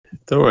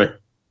Don't worry.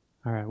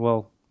 All right.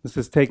 Well, this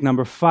is take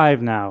number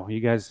 5 now. You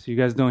guys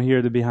don't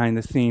hear the behind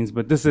the scenes,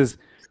 but this is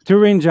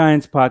Turin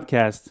Giants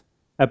podcast,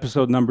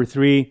 episode number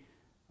 3.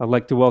 I'd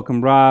like to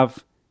welcome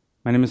Rav.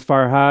 My name is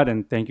Farhad,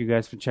 and thank you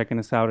guys for checking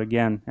us out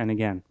again and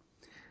again.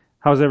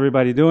 How's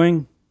everybody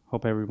doing?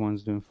 Hope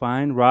everyone's doing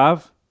fine.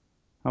 Rav,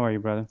 how are you,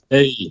 brother?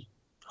 Hey,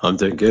 I'm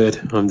doing good.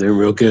 I'm doing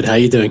real good. How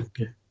you doing?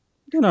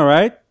 Doing all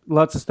right.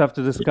 Lots of stuff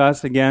to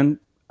discuss.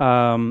 Again,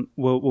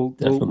 we'll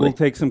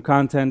take some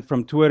content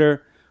from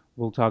Twitter.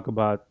 We'll talk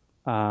about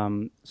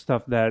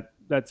stuff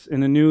that's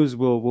in the news.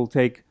 We'll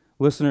take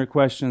listener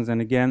questions,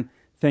 and again,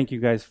 thank you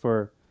guys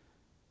for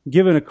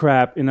giving a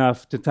crap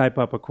enough to type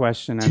up a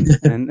question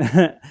and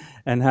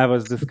and have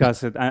us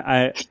discuss it.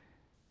 I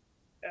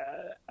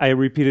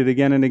repeat it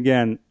again and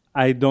again.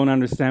 I don't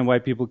understand why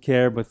people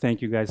care, but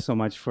thank you guys so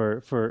much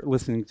for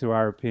listening to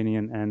our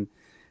opinion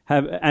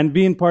and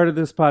being part of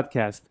this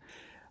podcast.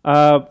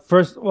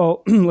 First of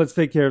all, let's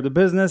take care of the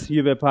business.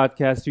 Juve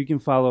Podcast. You can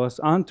follow us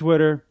on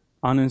Twitter,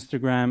 on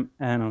Instagram,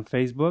 and on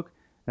Facebook,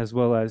 as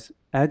well as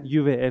at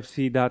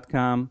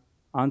juvefc.com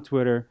on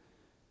Twitter.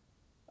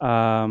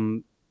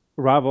 Rob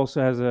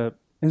also has a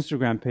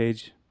Instagram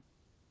page.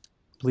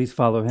 Please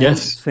follow him.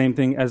 Yes. Same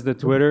thing as the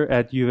Twitter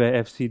at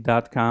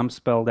juvefc.com,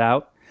 spelled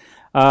out.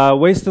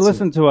 Ways to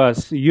listen to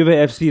us,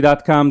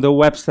 juvefc.com, the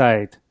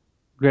website,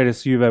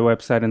 greatest Juve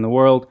website in the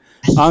world,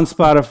 on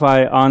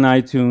Spotify, on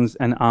iTunes,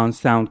 and on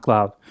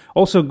SoundCloud.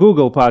 Also,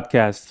 Google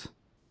Podcasts.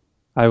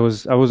 I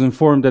was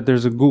informed that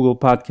there's a Google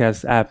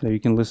Podcast app that you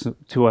can listen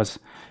to us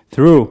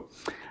through.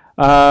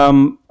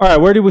 All right,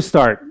 where do we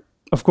start?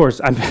 Of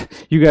course,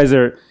 you guys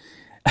are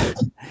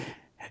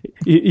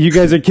you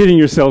guys are kidding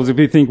yourselves if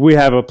you think we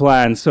have a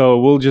plan.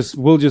 So we'll just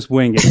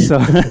wing it. So,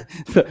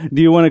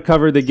 do you want to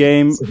cover the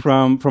game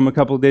from a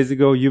couple of days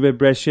ago, Juve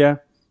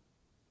Brescia?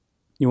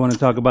 You want to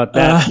talk about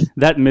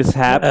that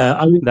mishap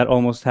that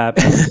almost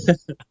happened?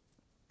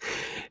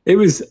 It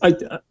was.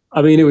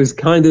 I mean, it was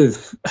kind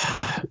of.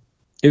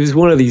 It was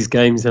one of these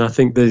games, and I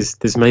think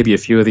there's maybe a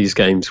few of these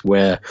games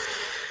where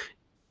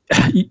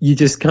you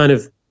just kind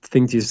of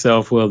think to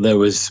yourself, well, there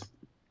was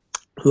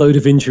a load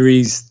of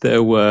injuries.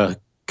 There were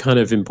kind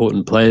of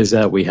important players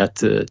out. We had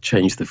to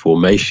change the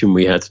formation.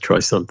 We had to try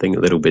something a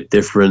little bit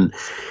different.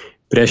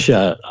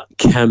 Brescia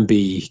can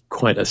be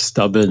quite a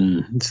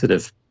stubborn, sort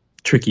of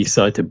tricky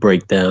side to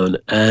break down.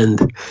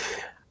 And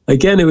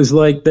again, it was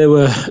like there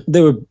were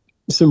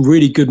some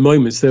really good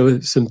moments. There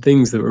were some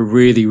things that were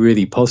really,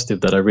 really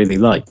positive that I really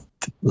liked,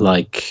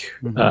 like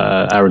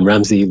Aaron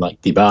Ramsey,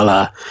 like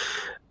Dybala.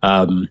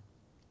 I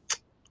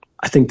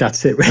think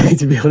that's it, really.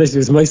 To be honest, it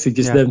was mostly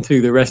just them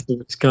two. The rest of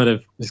it's kind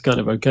of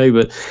okay.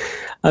 But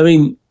I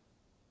mean,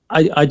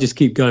 I just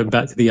keep going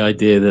back to the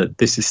idea that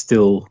this is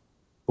still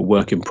a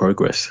work in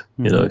progress.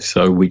 You know,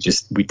 so we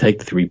take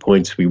the 3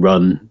 points, we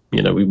run.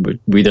 You know,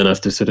 we don't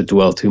have to sort of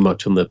dwell too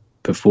much on the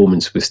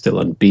performance. We're still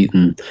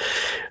unbeaten.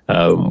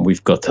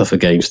 We've got tougher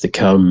games to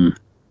come.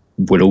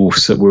 We're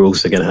also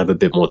going to have a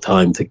bit more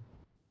time to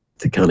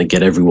kind of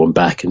get everyone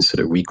back and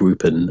sort of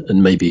regroup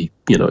and maybe,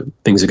 you know,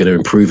 things are going to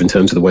improve in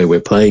terms of the way we're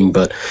playing.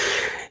 But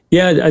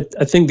yeah,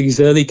 I think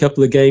these early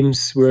couple of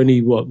games, we're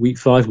only, week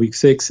 5, week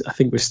 6, I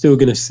think we're still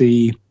going to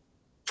see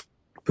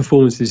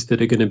performances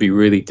that are going to be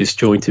really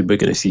disjointed. We're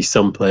going to see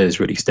some players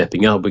really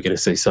stepping up. We're going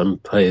to see some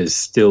players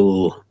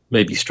still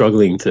maybe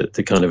struggling to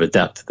kind of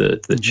adapt to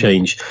the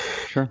change.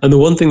 Sure. And the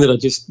one thing that I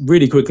just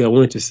really quickly, I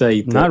wanted to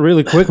say. Not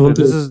really quickly.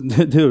 This is,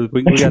 dude,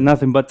 we got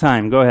nothing but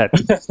time. Go ahead.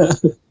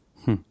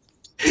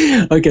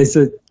 Okay,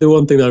 so the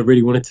one thing that I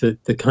really wanted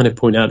to kind of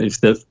point out is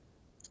that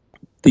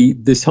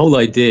this whole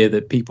idea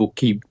that people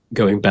keep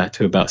going back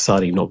to about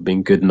Sarri not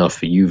being good enough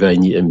for Juve,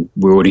 and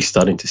we're already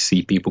starting to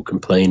see people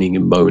complaining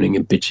and moaning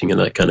and bitching and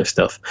that kind of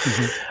stuff.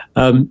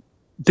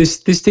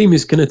 This team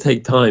is going to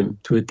take time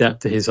to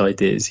adapt to his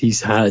ideas.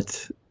 He's had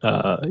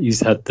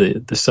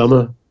the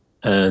summer,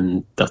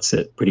 and that's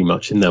it pretty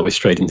much, and now we're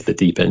straight into the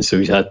deep end. So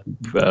he's had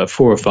 4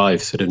 or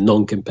 5 sort of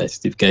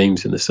non-competitive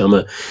games in the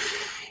summer.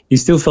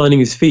 He's still finding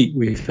his feet.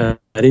 We've had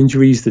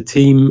injuries. The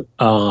team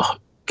are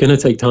going to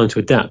take time to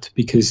adapt,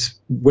 because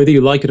whether you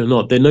like it or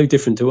not, they're no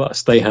different to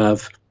us. They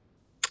have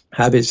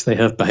habits, they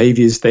have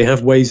behaviors, they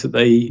have ways that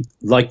they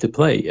like to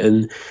play.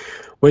 And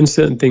when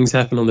certain things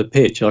happen on the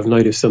pitch, I've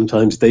noticed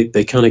sometimes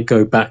they kind of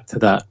go back to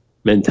that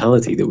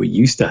mentality that we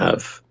used to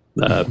have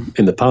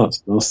in the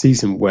past, last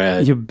season,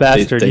 where you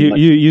bastard,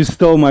 you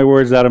stole my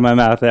words out of my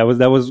mouth. That was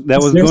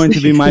going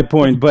to be my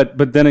point, but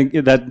then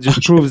that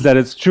just proves that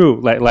it's true.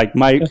 Like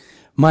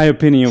my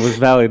opinion was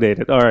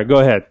validated. All right, go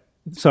ahead.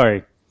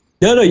 Sorry.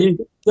 No,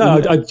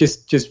 I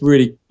just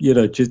really, you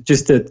know,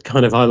 just to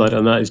kind of highlight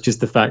on that is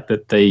just the fact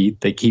that they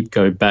keep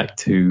going back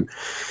to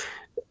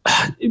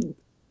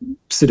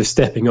sort of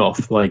stepping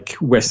off, like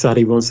where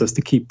Sarri wants us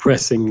to keep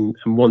pressing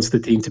and wants the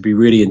team to be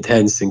really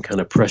intense and kind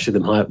of pressure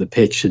them high up the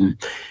pitch and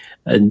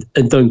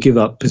don't give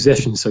up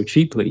possession so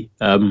cheaply.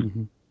 A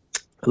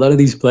lot of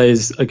these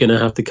players are going to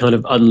have to kind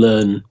of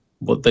unlearn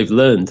what they've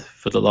learned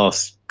for the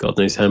last God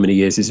knows how many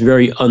years. It's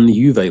very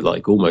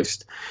un-Juve-like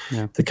almost,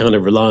 to kind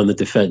of rely on the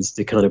defence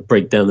to kind of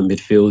break down the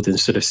midfield and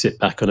sort of sit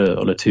back on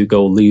a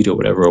 2-goal lead or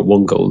whatever, a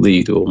 1-goal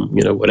lead, or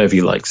whatever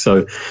you like.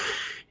 So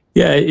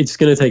yeah, it's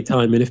going to take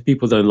time, and if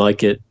people don't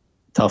like it,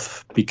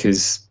 tough,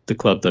 because the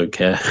club don't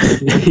care.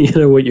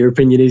 What your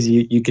opinion is.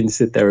 You can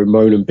sit there and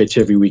moan and bitch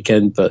every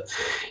weekend, but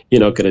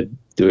you're not going to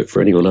do it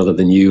for anyone other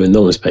than you, and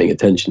no one's paying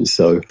attention.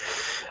 So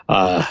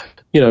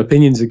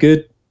opinions are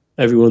good.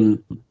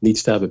 Everyone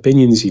needs to have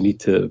opinions. You need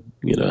to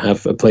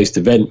have a place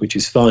to vent, which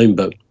is fine,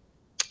 but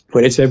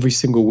when it's every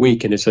single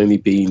week and it's only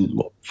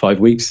been 5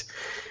 weeks,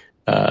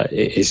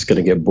 it's going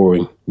to get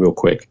boring real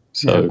quick.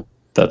 So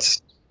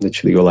that's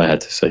literally all I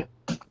had to say.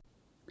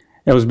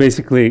 It was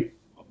basically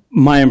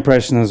my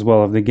impression as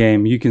well of the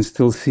game. You can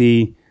still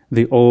see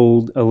the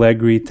old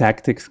Allegri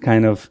tactics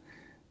kind of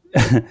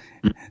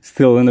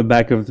still in the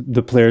back of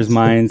the players'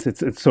 minds.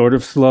 It's sort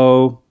of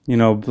slow, a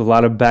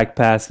lot of back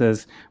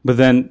passes, but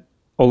then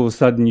all of a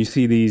sudden you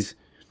see this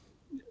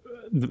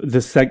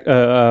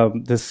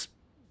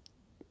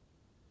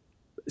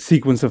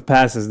sequence of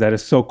passes that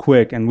is so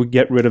quick, and we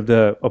get rid of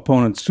the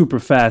opponent super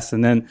fast,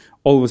 and then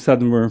all of a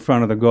sudden we're in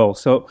front of the goal.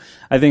 So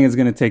I think it's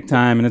going to take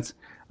time, and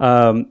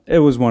it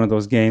was one of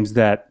those games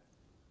that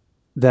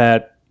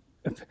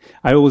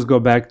I always go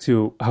back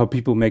to how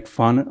people make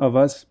fun of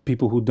us,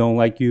 people who don't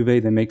like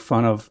Juve. They make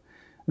fun of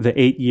the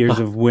 8 years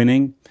of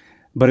winning,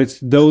 but it's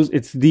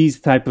these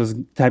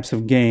types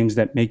of games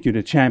that make you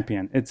the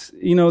champion. It's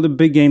the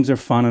big games are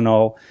fun and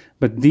all,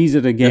 but these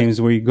are the games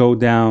where you go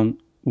down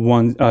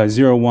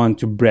 0-1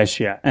 to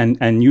Brescia,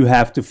 and you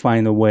have to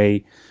find a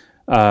way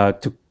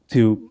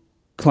to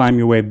climb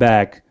your way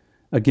back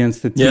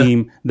against a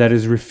team that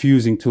is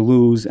refusing to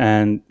lose,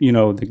 and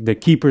the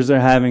keepers are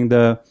having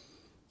the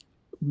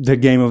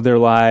game of their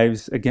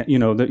lives again.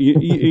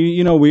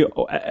 We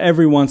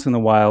every once in a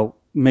while,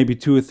 maybe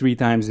 2 or 3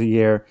 times a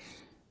year,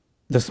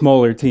 the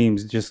smaller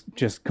teams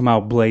just come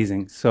out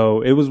blazing.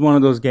 So it was one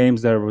of those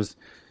games that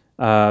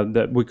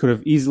we could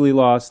have easily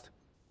lost.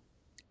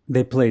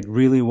 They played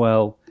really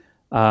well,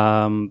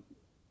 and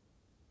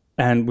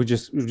we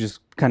just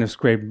kind of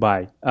scraped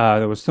by.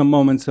 There was some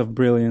moments of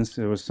brilliance.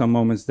 There was some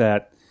moments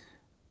that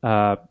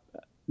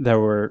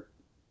were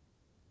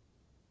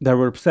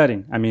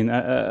upsetting. I mean,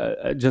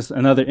 just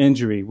another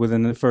injury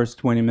within the first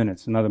 20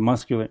 minutes, another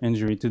muscular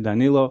injury to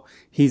Danilo.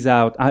 He's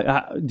out.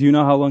 Do you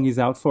know how long he's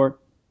out for?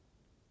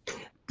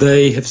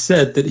 They have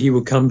said that he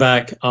will come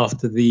back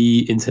after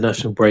the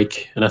international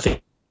break, and I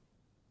think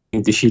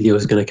Dybala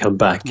is going to come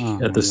back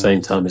at the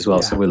same time as well.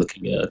 Yeah. So we're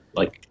looking at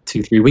like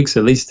 2-3 weeks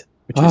at least,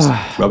 which is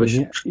rubbish.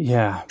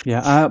 Yeah.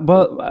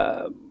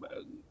 But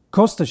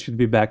Costa should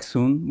be back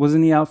soon.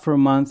 Wasn't he out for a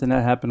month? And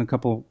that happened a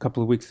couple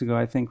of weeks ago,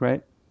 I think,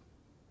 right?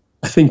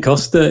 I think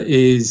Costa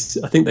is,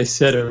 I think they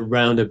said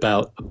around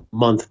about a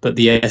month, but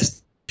the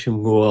estimation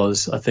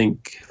was, I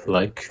think,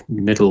 like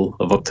middle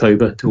of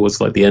October, towards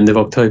like the end of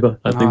October.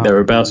 I think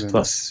thereabouts.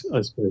 Plus,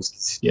 I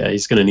suppose,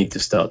 he's going to need to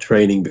start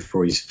training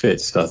before he's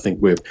fit. So I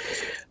think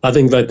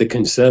like the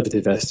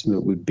conservative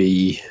estimate would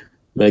be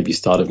maybe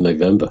start of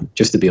November,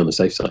 just to be on the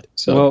safe side.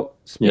 So, well,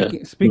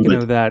 speaking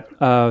of that,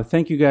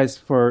 thank you guys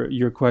for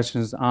your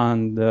questions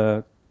on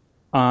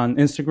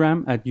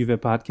Instagram at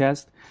Juve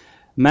Podcast.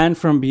 Man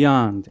from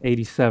Beyond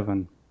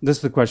 87. This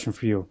is the question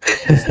for you.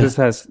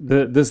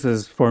 This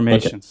is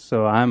formations, okay.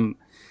 So I'm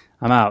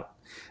out.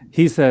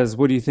 He says,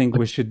 "What do you think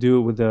we should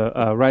do with the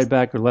right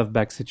back or left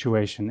back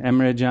situation?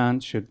 Emre Can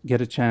should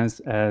get a chance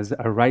as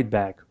a right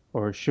back,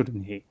 or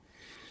shouldn't he?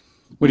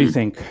 What do you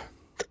think?"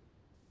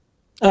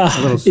 A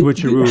little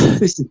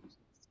switcheroo.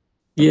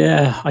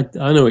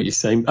 I know what you're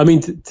saying. I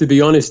mean, to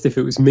be honest, if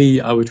it was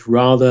me, I would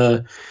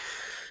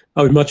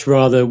much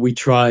rather we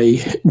try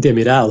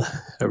Demiral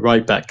at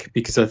right back,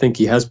 because I think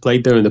he has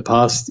played there in the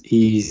past.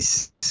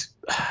 He's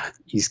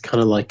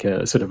kind of like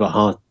a sort of a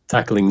hard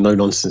tackling, no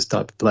nonsense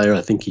type of player.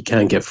 I think he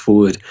can get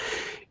forward.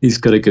 He's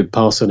got a good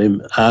pass on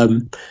him.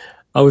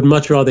 I would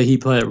much rather he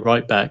play at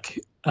right back.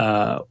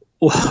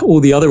 Or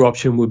the other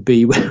option would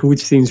be,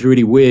 which seems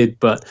really weird,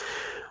 but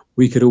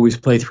we could always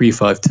play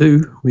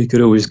 3-5-2. We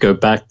could always go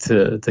back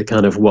to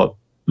kind of what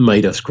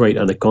made us great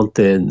under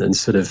Conte, and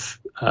sort of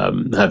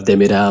have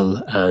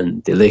Demiral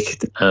and De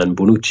Ligt and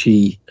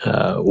Bonucci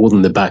all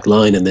in the back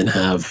line, and then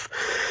I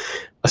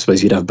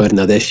suppose you'd have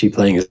Bernardeschi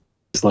playing as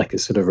like a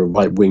sort of a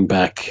right wing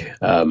back,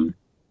 and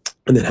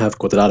then have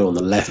Quadrado on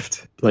the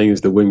left playing as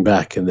the wing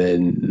back, and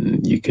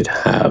then you could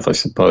have, I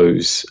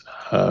suppose,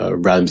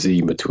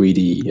 Ramsey,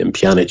 Matuidi and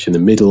Pjanic in the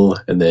middle,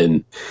 and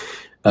then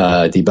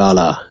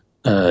Dybala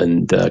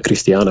and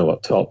Cristiano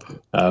up top.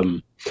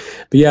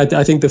 But yeah,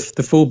 I think the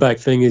fullback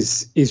thing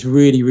is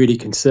really, really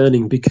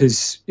concerning,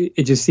 because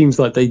it just seems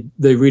like they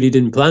really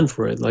didn't plan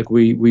for it. Like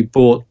we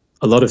bought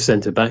a lot of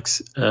centre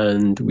backs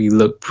and we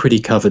looked pretty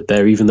covered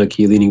there, even though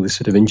Chiellini was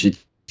sort of injured,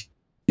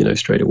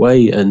 straight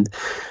away. And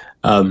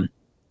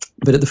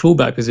but at the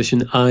fullback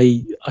position,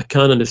 I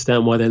can't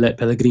understand why they let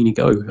Pellegrini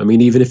go. I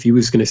mean, even if he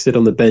was going to sit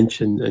on the bench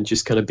and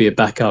just kind of be a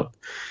backup,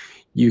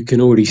 you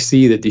can already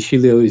see that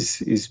Dybala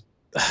is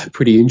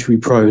pretty injury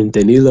prone.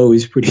 Danilo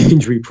is pretty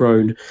injury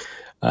prone.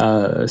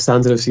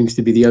 Sandro seems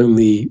to be the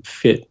only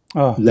fit.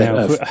 Oh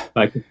man,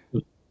 Like,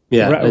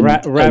 yeah,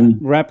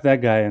 wrap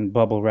that guy in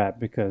bubble wrap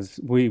because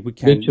we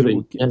can't.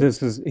 literally, yeah.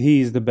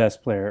 He's the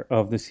best player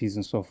of the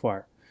season so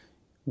far.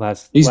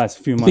 Last He's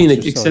few been months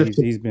or so,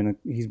 exceptional.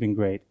 he's been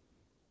great.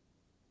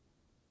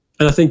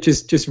 And I think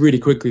just really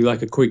quickly,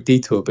 like a quick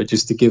detour, but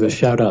just to give a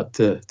shout out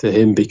to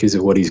him because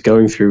of what he's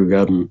going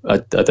through. I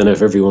don't know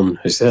if everyone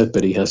has said,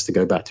 but he has to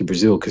go back to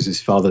Brazil because his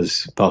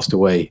father's passed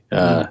away.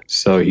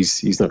 So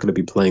he's not going to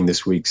be playing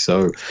this week.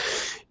 So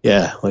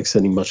yeah, like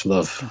sending much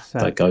love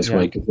that guy's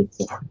way.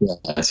 Yeah,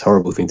 that's a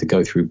horrible thing to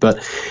go through. But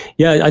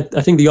yeah,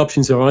 I think the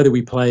options are either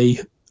we play.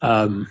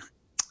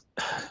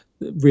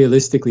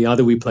 Realistically,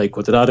 either we play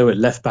Cuadrado at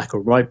left back or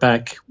right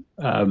back,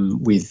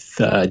 with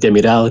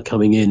Demiral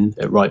coming in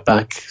at right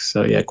back.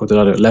 So yeah,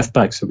 Cuadrado at left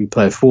back. So we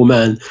play a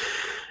 4-man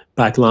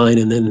back line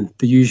and then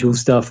the usual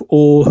stuff,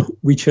 or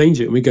we change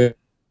it and we go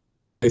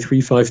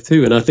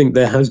 3-5-2. And I think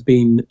there has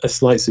been a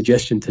slight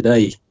suggestion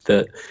today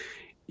that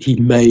he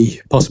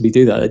may possibly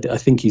do that. I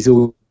think he's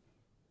always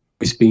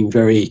been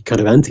very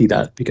kind of anti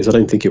that because I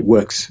don't think it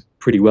works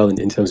pretty well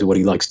in terms of what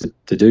he likes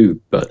to do.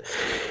 But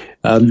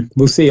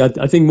we'll see. I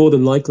think more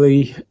than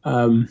likely,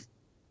 I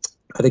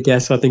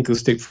guess I think he'll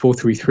stick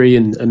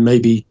 4-3-3 and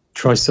maybe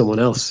try someone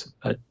else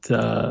at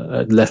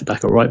left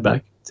back or right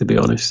back. To be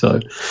honest, so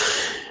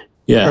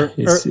yeah,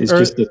 it's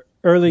just an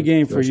early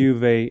game for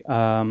Juve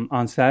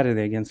on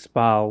Saturday against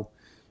Spal.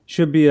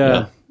 Should be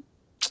a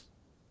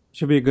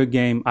good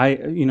game.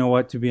 You know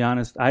what? To be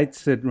honest, I'd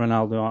sit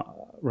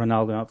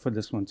Ronaldo out for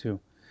this one too.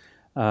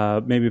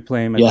 Maybe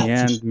play him at the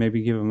end.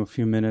 Maybe give him a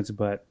few minutes,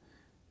 but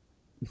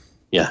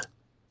yeah.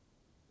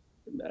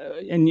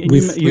 And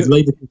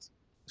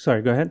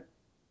sorry, go ahead.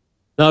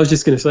 No, I was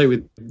just going to say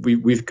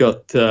we've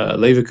got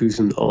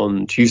Leverkusen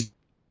on Tuesday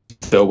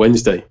or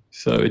Wednesday,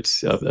 so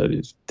it's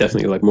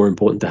definitely like more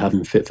important to have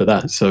him fit for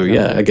that. So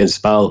yeah,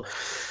 against Spal,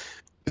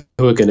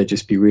 who are going to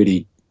just be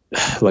really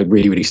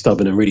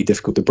stubborn and really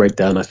difficult to break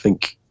down. I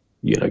think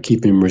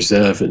keep him in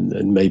reserve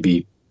and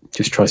maybe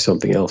just try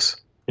something else.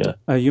 Yeah.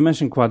 You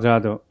mentioned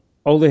Cuadrado.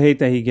 All the hate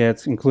that he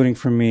gets, including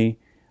from me,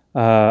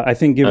 I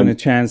think given a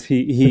chance,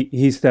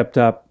 he stepped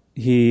up.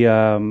 He's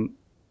a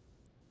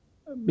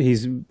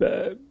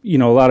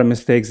lot of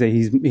mistakes that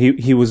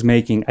he was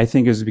making. I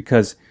think it was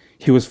because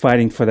he was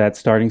fighting for that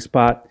starting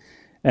spot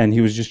and he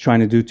was just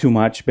trying to do too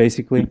much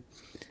basically.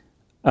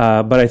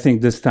 But I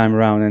think this time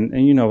around, and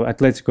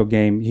Atletico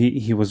game,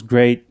 he was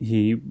great.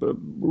 He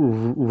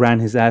ran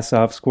his ass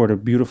off, scored a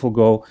beautiful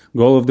goal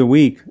of the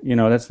week.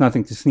 That's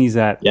nothing to sneeze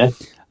at. Yeah.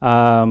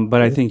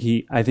 But I think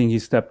he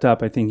stepped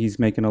up. I think he's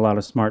making a lot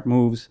of smart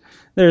moves.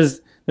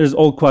 There's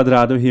old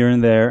Cuadrado here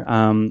and there.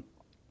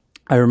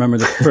 I remember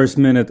the first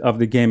minute of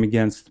the game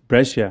against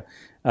Brescia.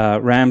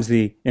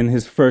 Ramsey, in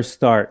his first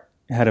start,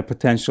 had a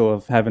potential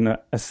of having an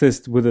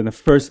assist within the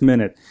first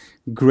minute.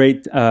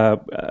 Great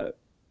job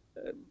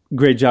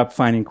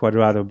finding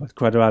Cuadrado, but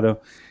Cuadrado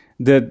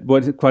did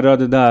what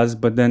Cuadrado does.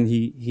 But then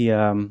he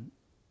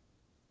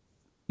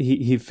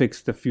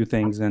fixed a few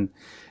things, and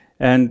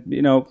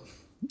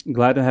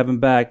glad to have him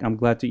back. I'm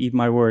glad to eat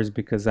my words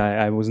because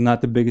I was not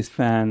the biggest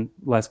fan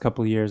last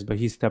couple of years, but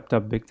he stepped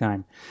up big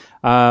time.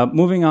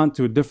 Moving on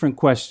to a different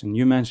question.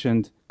 You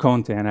mentioned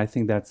Conte, and I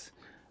think that's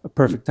a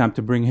perfect time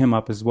to bring him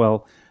up as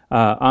well.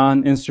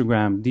 On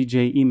Instagram,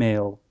 DJ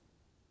Email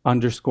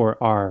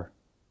 _R.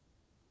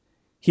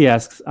 He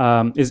asks,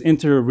 is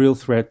Inter a real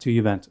threat to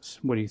Juventus?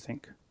 What do you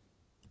think?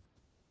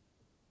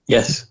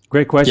 Yes.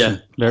 Great question. Yeah.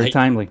 Very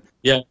timely.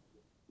 Yeah.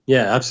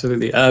 Yeah,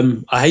 absolutely.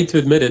 I hate to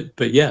admit it,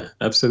 but yeah,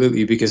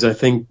 absolutely, because I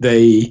think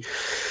they're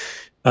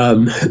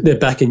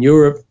back in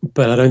Europe,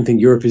 but I don't think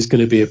Europe is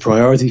going to be a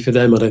priority for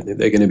them. I don't think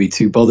they're going to be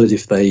too bothered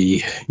if they,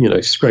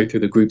 scrape through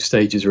the group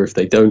stages or if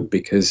they don't,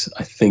 because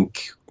I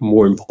think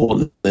more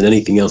important than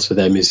anything else for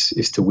them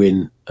is to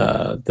win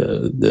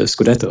the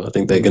Scudetto. I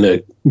think they're going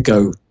to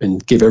go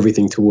and give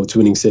everything towards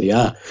winning Serie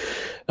A.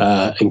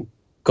 And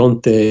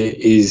Conte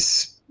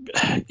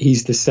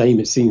he's the same,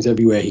 it seems,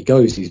 everywhere he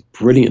goes. He's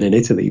brilliant in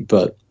Italy,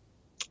 but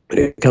when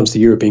it comes to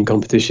European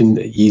competition,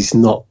 he's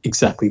not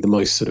exactly the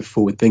most sort of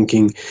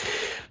forward-thinking.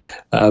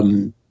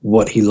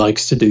 What he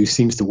likes to do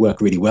seems to work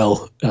really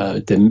well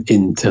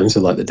in terms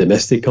of like the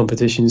domestic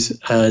competitions,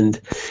 and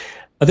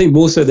I think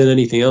more so than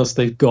anything else,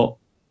 they've got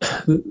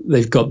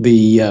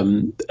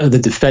the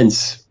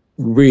defense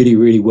really,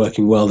 really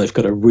working well. They've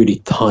got a really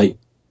tight,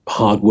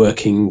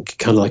 hard-working,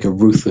 kind of like a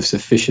ruthless,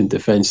 efficient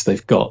defense.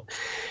 They've got,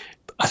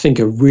 I think,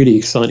 a really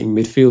exciting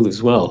midfield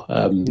as well.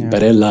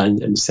 Barella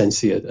and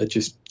Sensi are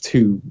just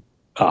two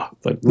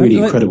really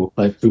incredible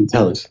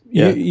talents.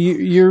 Yeah.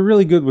 You're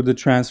really good with the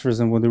transfers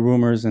and with the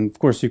rumors, and of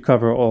course you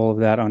cover all of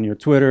that on your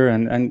Twitter.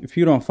 And if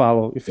you don't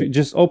follow, if you're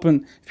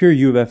a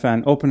Juve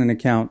fan, open an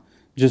account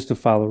just to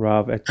follow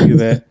Rav at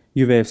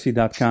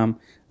juvefc.com.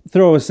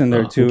 Throw us in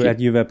there too at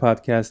Juve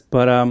Podcast.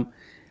 But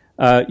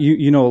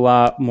you know a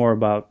lot more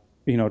about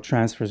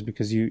transfers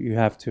because you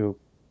have to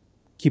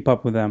keep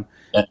up with them.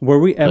 Were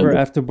we ever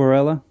after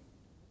Barella?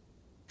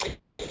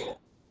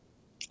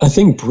 I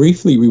think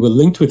briefly we were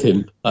linked with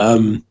him,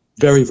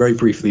 very, very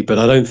briefly, but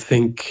I don't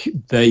think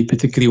they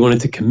particularly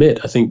wanted to commit.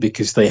 I think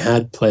because they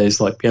had players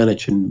like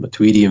Pjanic and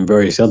Matuidi and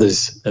various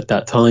others at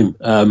that time.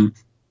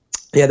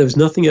 There was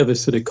nothing ever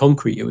sort of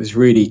concrete. It was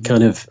really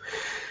kind of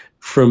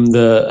from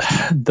the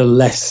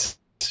less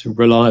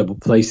reliable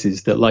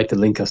places that like to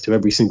link us to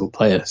every single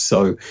player.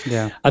 So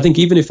I think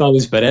even if I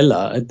was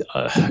Barella,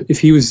 if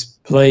he was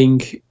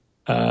playing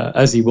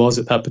as he was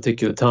at that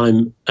particular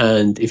time,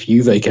 and if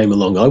Juve came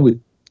along, I would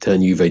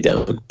turn Juve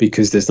down,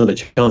 because there's not a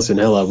chance in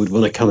hell I would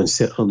want to come and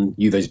sit on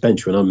Juve's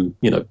bench when I'm,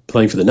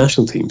 playing for the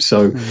national team.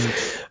 So,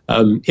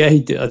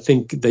 I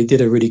think they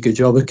did a really good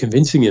job of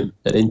convincing him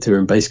at Inter,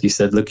 and basically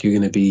said, look, you're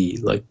going to be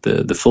like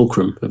the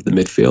fulcrum of the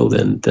midfield,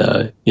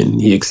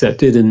 and he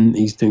accepted, and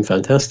he's doing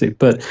fantastic.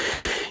 But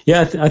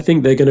yeah, I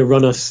think they're going to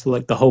run us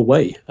like the whole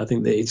way. I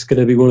think that it's going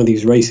to be one of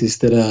these races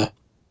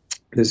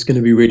that's going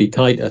to be really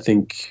tight. I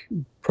think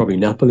probably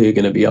Napoli are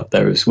going to be up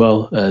there as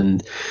well.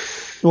 And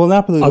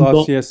Napoli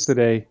lost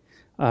yesterday.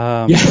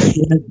 But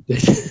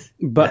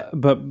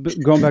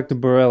going back to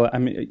Barella, I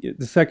mean,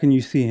 the second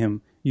you see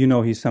him,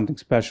 he's something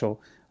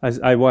special. As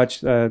I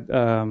watched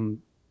the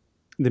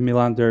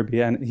Milan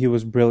derby, and he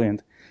was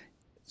brilliant.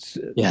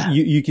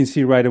 You can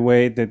see right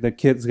away that the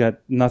kid's got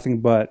nothing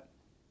but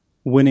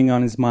winning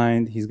on his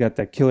mind. He's got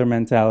that killer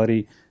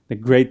mentality. The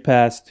great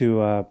pass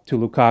to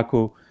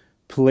Lukaku,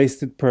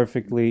 placed it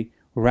perfectly,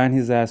 ran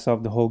his ass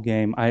off the whole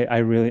game. I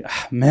really,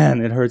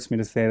 man, it hurts me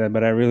to say that,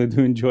 but I really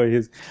do enjoy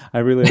his. I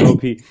really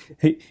hope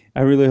I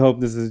really hope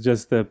this is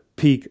just the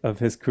peak of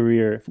his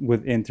career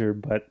with Inter.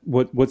 But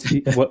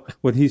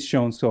what he's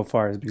shown so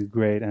far has been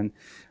great. And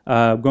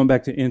going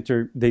back to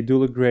Inter, they do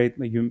look great.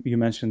 Like you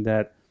mentioned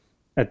that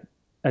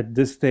at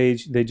this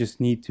stage they just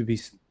need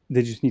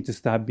to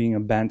stop being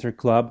a banter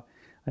club.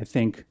 I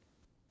think.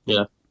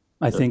 Yeah.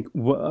 I think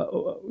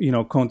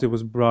Conte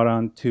was brought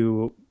on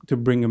to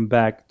bring him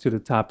back to the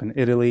top in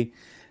Italy,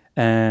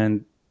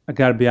 and I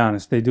gotta be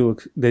honest, they do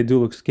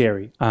look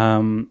scary.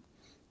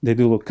 They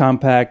do look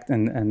compact,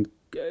 and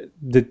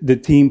the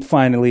team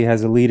finally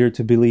has a leader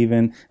to believe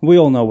in. We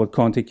all know what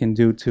Conte can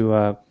do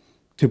to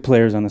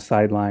players on the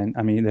sideline.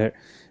 I mean,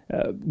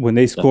 when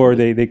they score,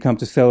 they come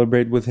to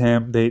celebrate with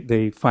him.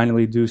 They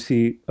finally do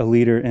see a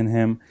leader in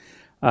him.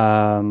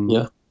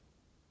 And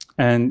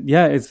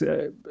it's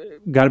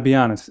gotta be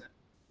honest.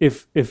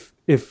 If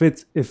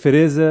it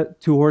is a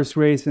 2-horse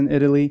race in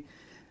Italy,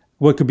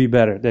 what could be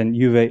better than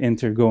Juve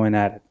Inter going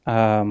at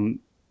it?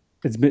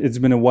 It's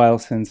been a while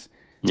since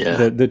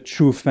the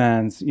true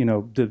fans,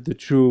 the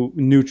true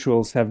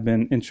neutrals have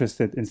been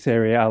interested in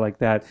Serie A like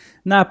that.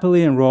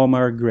 Napoli and Roma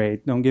are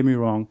great, don't get me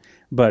wrong,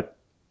 but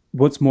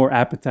what's more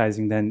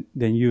appetizing than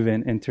Juve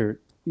and Inter,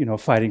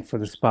 fighting for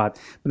the spot?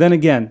 But then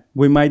again,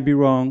 we might be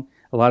wrong.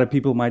 A lot of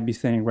people might be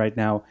saying right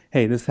now,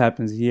 "Hey, this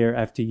happens year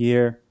after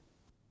year."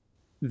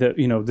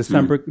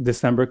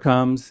 December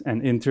comes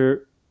and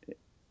Inter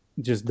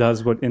just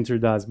does what Inter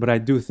does. But I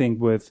do think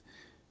with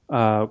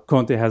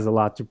Conte has a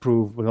lot to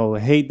prove with all the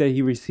hate that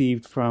he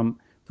received from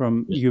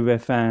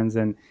Juve fans,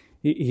 and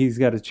he's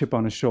got a chip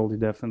on his shoulder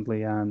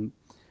definitely. And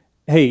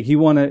hey, he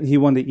won the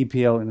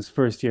EPL in his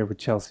first year with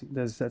Chelsea.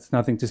 That's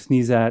nothing to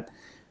sneeze at.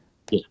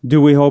 Yeah.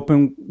 Do we hope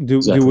him?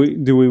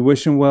 Do we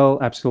wish him well?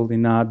 Absolutely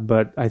not.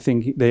 But I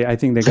think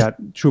they got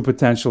true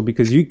potential,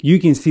 because you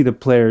can see the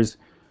players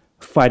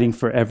fighting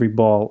for every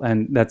ball,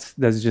 and that's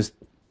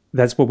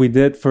what we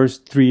did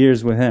first 3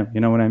 years with him. You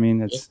know what I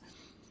mean?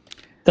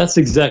 That's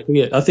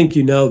exactly it. I think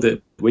you nailed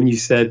it when you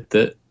said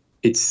that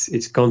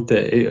it's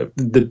Conte.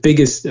 The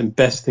biggest and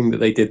best thing that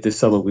they did this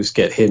summer was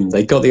get him.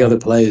 They got the other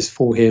players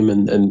for him,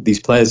 and these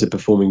players are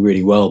performing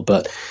really well.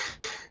 But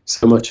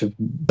so much of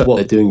what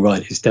they're doing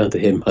right is down to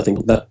him. I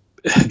think that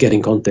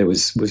getting Conte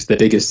was the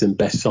biggest and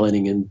best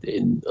signing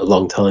in a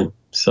long time.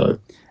 So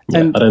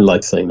I don't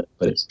like saying that,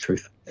 but it's the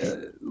truth.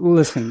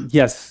 Listen,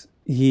 yes,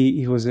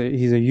 he's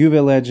a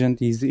Juve legend.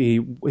 He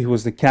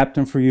was the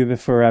captain for Juve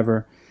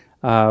forever.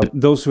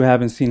 Those who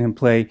haven't seen him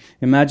play,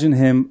 imagine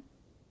him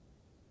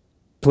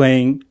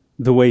playing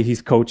the way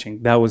he's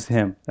coaching. That was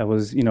him. That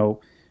was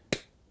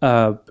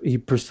he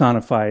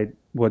personified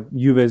what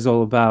Juve is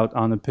all about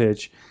on the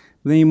pitch.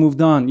 But then he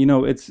moved on.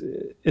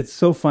 It's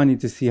so funny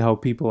to see how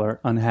people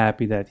are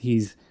unhappy that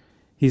he's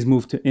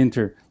moved to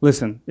Inter.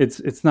 Listen,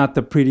 it's not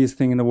the prettiest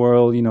thing in the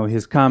world.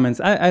 His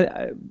comments.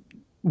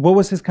 What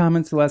was his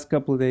comments the last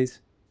couple of days?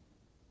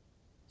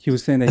 He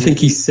was saying that. I think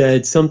he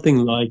said something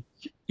like,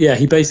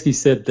 he basically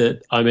said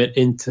that I'm at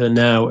Inter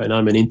now, and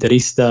I'm an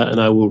Interista, and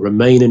I will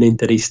remain an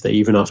Interista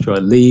even after I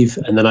leave.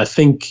 And then I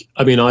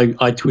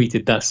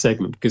tweeted that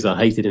segment because I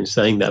hated him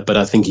saying that, but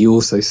I think he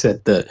also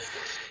said that.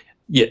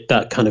 Yeah,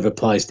 that kind of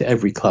applies to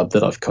every club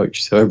that I've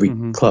coached. So every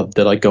club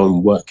that I go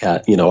and work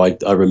at,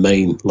 I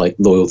remain like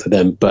loyal to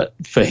them. But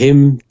for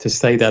him to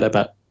say that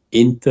about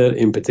Inter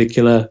in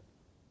particular,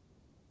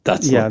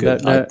 that's not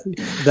good.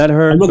 That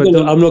hurt.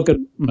 I'm not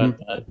going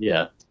to.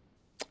 Yeah,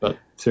 but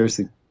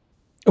seriously,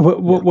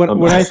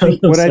 what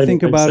I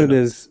think about it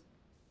is,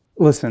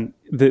 listen,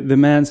 the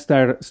man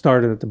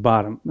started at the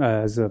bottom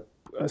as a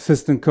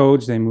assistant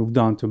coach. They moved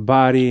on to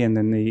Bari, and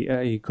then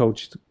he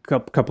coached a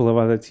couple of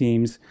other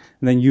teams,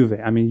 and then Juve.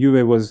 I mean,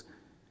 Juve was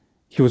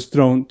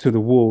thrown to the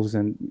wolves,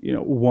 and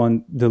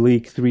won the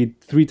league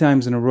three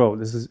times in a row.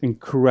 This is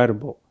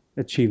incredible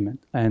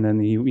achievement. And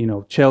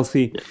then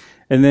Chelsea,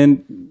 and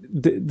then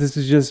this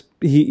is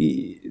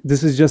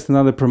just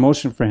another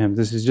promotion for him.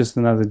 This is just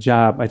another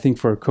job. I think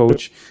for a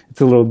coach,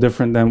 it's a little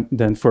different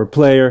than for a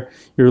player.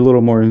 You're a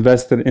little more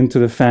invested into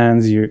the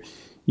fans. You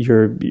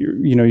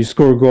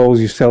score goals,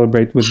 you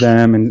celebrate with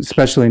them, and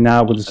especially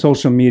now with the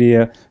social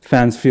media,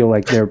 fans feel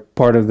like they're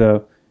part of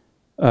the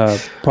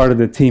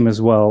team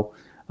as well.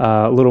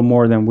 A little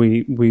more than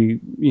we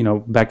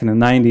back in the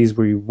 90s,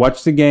 where you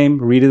watch the game,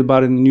 read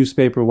about it in the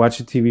newspaper, watch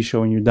a TV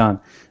show, and you're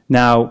done.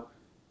 Now,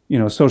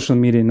 social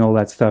media and all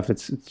that stuff,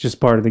 it's just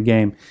part of the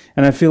game.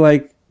 And I feel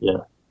like,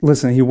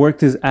 listen, he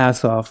worked his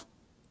ass off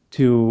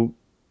to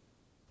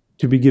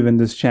be given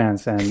this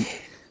chance, and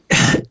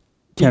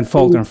can't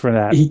fault him for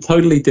that. He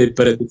totally did,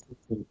 but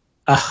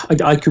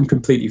I can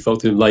completely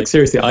fault him. Like,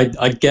 seriously,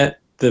 I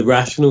get the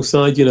rational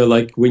side,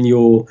 like when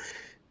you're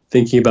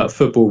thinking about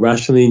football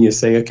rationally and you're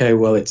saying, okay,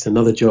 well, it's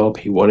another job.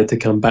 He wanted to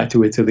come back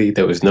to Italy.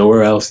 There was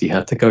nowhere else. He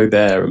had to go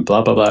there and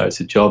blah, blah, blah.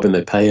 It's a job and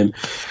they pay him.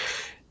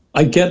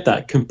 I get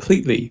that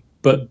completely.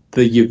 But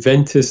the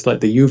Juventus, like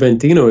the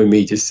Juventino in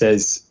me just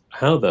says,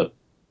 how the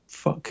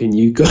fuck can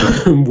you go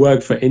and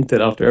work for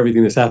Inter after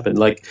everything that's happened?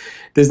 Like,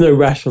 there's no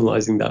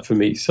rationalizing that for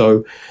me.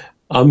 So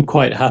I'm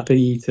quite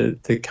happy to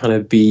kind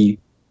of be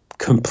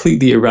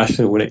completely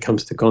irrational when it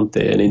comes to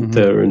Conte and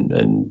Inter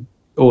and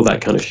all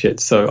that kind of shit.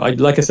 So I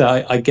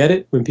get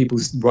it when people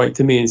write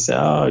to me and say,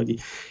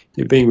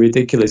 you're being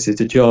ridiculous.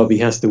 It's a job. He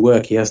has to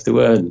work. He has to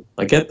earn.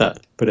 I get that.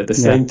 But at the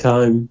same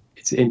time,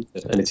 it's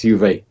Inter and it's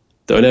Juve.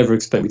 Don't ever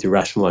expect me to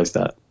rationalize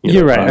that.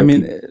 You're right. I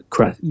mean,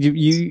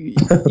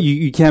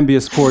 you can't be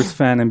a sports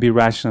fan and be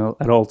rational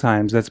at all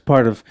times. That's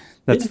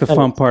the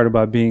fun part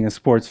about being a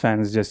sports fan,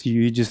 is just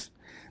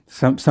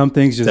some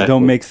things just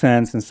don't make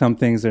sense, and some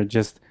things are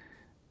just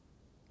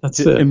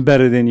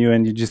embedded in you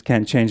and you just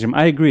can't change them.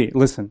 I agree.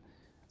 Listen,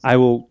 I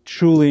will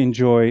truly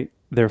enjoy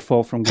their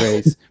fall from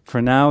grace.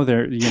 For now,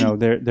 they're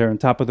on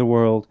top of the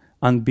world,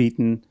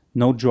 unbeaten,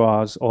 no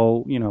draws,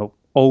 all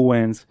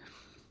wins.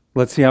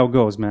 Let's see how it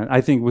goes, man.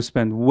 I think we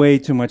spend way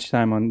too much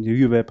time on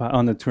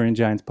the Turin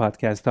Giants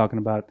podcast talking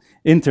about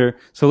Inter,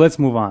 so let's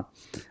move on.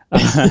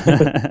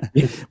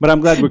 But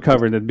I'm glad we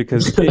covered it,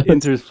 because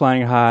Inter is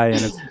flying high,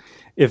 and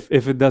if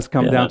it does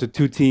come down to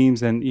two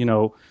teams, and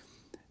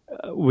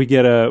we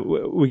get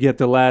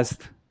the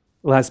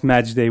last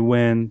match day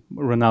win,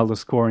 Ronaldo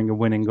scoring a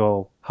winning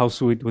goal. How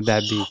sweet would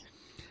that be?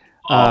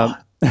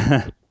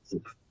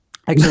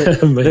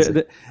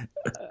 Actually,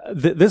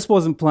 this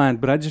wasn't planned,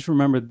 but I just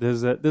remembered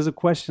there's a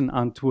question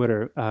on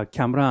Twitter.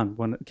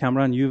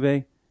 Kamran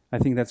Juve, I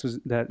think that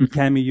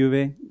Cami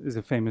Juve is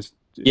a famous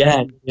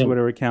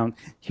Twitter account.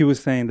 He was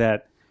saying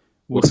that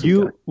would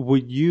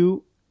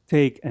you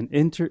take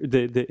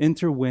the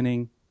Inter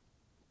winning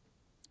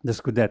the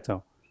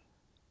Scudetto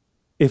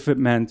if it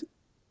meant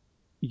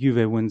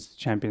Juve wins the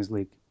Champions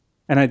League?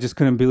 And I just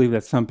couldn't believe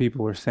that some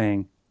people were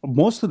saying,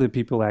 most of the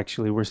people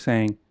actually were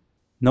saying,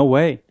 no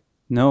way.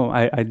 No,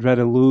 I'd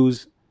rather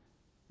lose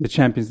the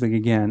Champions League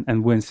again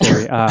and win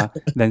Serie A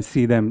than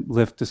see them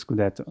lift the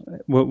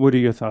Scudetto. What are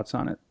your thoughts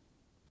on it?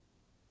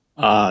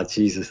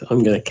 Jesus,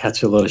 I'm going to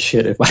catch a lot of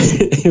shit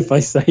if I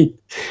say.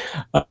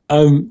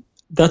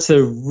 That's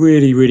a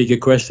really, really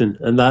good question,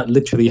 and that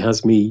literally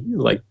has me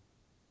like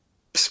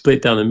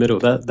split down the middle.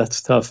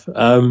 That's tough.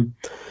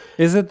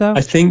 Is it though?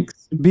 I think.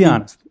 Be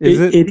honest.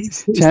 It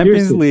is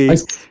Champions League?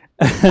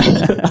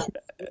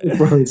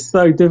 Bro, it's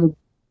so difficult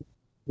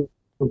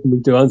for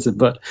me to answer,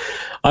 but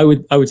I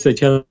would say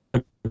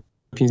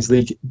Champions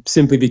League,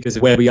 simply because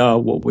of where we are,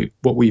 what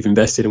we've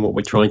invested and what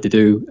we're trying to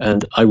do,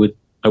 and I would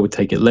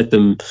take it. Let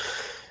them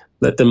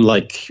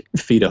like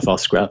feed off our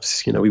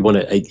scraps. We won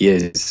it 8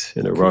 years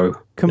in a row.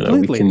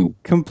 Completely. We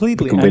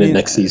can win it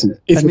next season.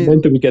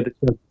 When do we get the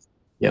chance?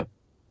 Yeah.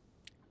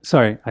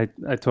 Sorry, I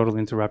totally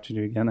interrupted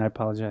you again. I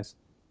apologize.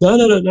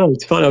 No,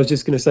 it's fine. I was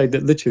just going to say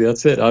that literally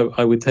that's it.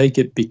 I would take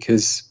it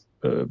because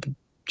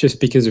just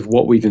because of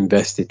what we've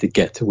invested to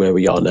get to where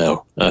we are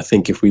now. I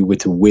think if we were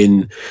to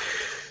win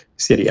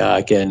Serie A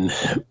again,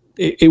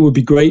 it would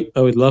be great.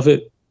 I would love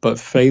it. But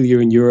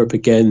failure in Europe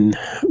again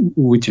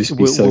would just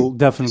be will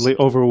definitely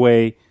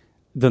overweigh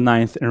the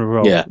 9th in a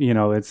row. Yeah.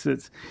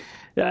 It's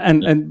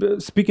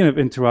and speaking of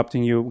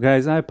interrupting you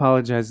guys, I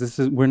apologize.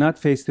 We're not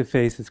face to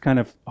face. It's kind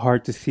of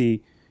hard to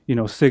see,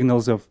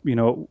 signals of,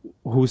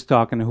 who's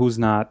talking and who's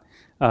not.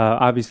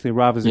 Obviously,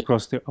 Rav is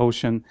across the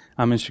ocean.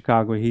 I'm in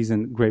Chicago. He's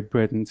in Great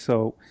Britain.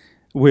 So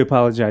we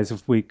apologize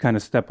if we kind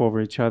of step over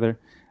each other,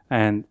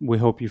 and we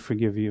hope you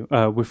forgive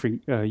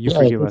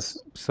forgive us.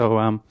 So,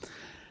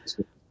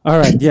 all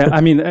right. Yeah.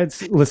 I mean,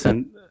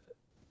 listen,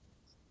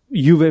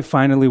 Juve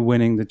finally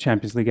winning the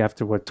Champions League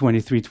after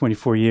 23,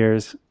 24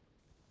 years.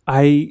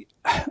 I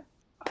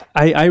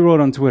wrote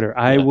on Twitter,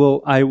 I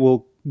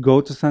will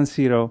go to San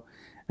Siro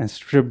and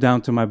strip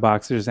down to my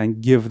boxers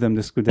and give them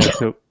the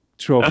Scudetto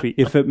trophy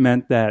if it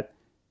meant that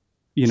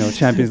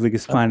Champions League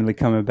is finally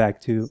coming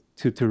back to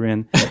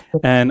Turin.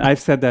 And I've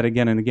said that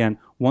again and again.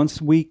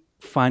 Once we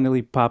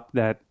finally pop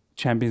that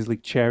Champions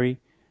League cherry,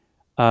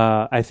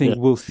 I Yeah. think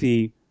we'll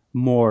see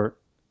more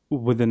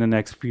within the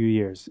next few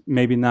years.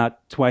 Maybe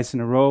not twice in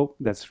a row.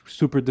 That's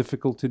super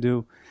difficult to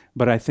do.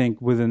 But I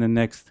think within the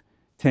next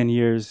 10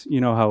 years,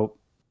 you know how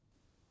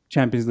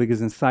Champions League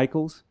is in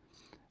cycles.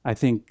 I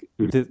think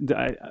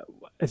Mm.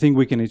 I think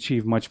we can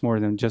achieve much more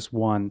than just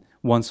one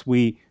once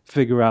we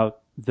figure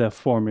out the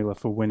formula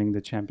for winning the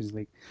Champions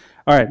League.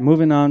 All right,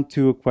 moving on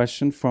to a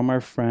question from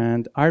our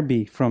friend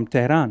Arbi from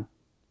Tehran.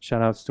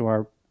 Shout outs to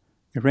our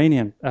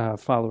Iranian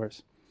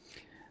followers.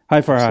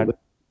 Hi Farhad. Absolutely.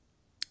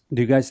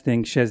 Do you guys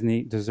think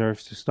Chesney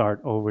deserves to start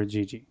over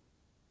Gigi?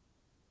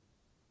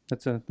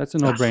 That's a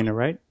no-brainer,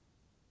 right?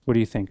 What do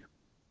you think?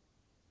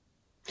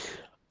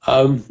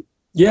 Um,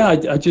 yeah,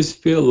 I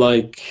just feel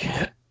like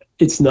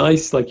it's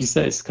nice, like you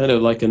said, it's kind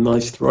of like a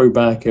nice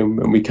throwback,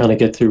 and we kind of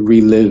get to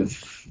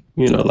relive,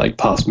 like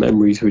past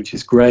memories, which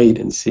is great,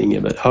 and seeing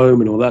him at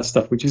home and all that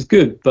stuff, which is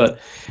good. But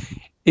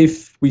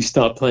if we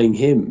start playing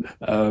him,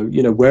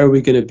 where are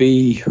we going to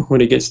be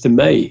when it gets to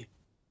May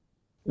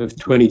of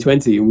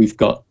 2020, and we've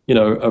got,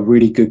 a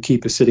really good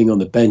keeper sitting on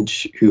the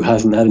bench who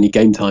hasn't had any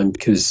game time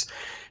because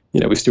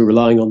we're still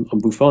relying on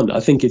Buffon. I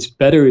think it's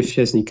better if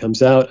Chesney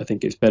comes out. I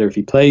think it's better if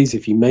he plays,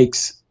 if he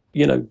makes,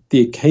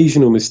 the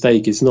occasional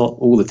mistake is not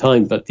all the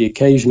time, but the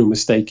occasional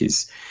mistake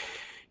is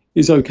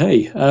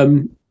okay.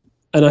 And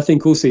I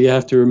think also you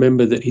have to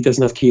remember that he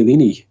doesn't have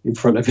Chiellini in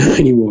front of him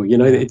anymore.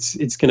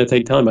 It's going to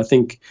take time. I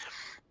think,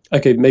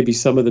 okay, maybe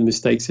some of the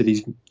mistakes that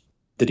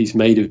he's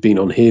made have been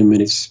on him,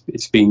 and it's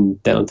been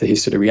down to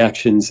his sort of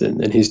reactions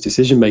and his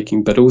decision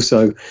making, but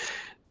also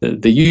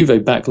the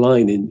Juve back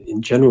line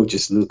in general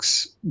just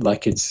looks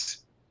like it's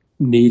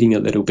needing a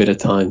little bit of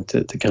time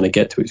to kind of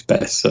get to its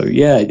best. So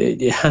yeah,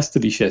 it has to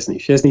be Chesney.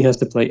 Chesney has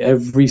to play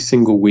every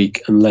single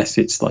week unless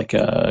it's like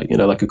a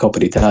Coppa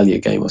d'Italia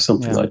game or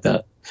something like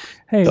that.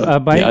 Hey, So,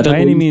 by yeah, I don't by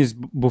any know. means,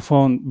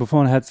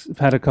 Buffon has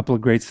had a couple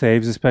of great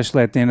saves,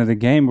 especially at the end of the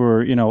game.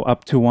 We're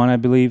up 2-1, I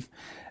believe,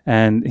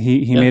 and he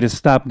Yeah, made a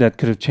stop that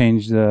could have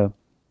changed the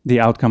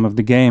outcome of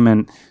the game.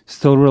 And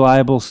still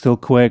reliable, still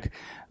quick,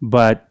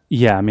 but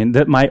yeah, I mean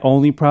that my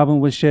only problem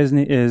with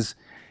Chesney is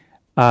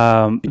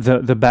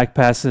the back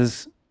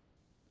passes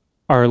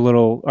are a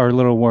little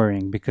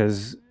worrying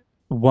because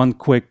one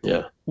quick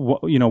yeah.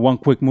 one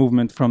quick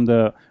movement from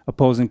the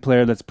opposing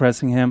player that's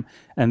pressing him,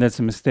 and that's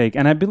a mistake.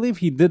 And I believe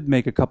he did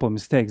make a couple of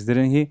mistakes,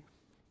 didn't he?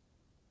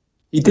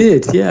 He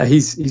did, yeah.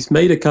 He's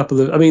made a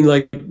couple of. I mean,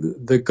 like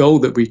the goal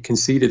that we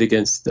conceded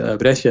against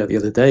Brescia the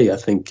other day. I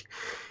think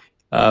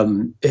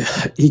um,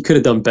 he could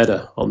have done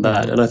better on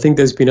that, Hmm. and I think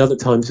there's been other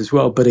times as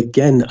well. But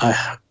again, I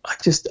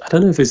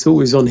don't know if it's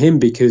always on him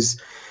because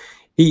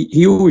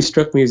he always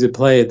struck me as a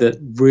player that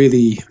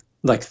really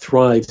like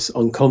thrives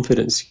on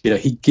confidence. He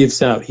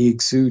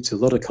exudes a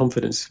lot of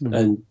confidence, Hmm.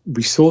 and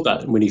we saw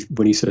that when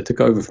he sort of took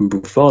over from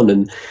Buffon,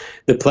 and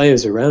the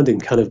players around him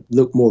kind of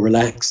looked more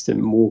relaxed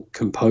and more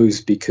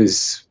composed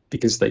because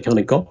they kind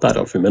of got that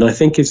off him. And I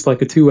think it's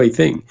like a two-way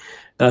thing.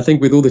 And I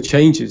think with all the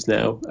changes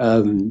now,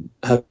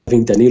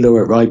 having Danilo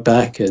at right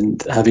back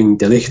and having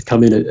De Ligt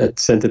come in at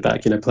centre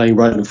back, playing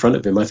right in front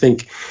of him, I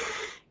think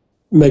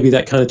maybe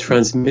that kind of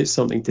transmits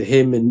something to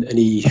him, and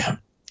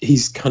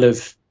he's kind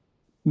of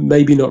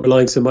maybe not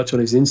relying so much on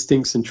his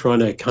instincts and trying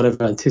to kind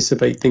of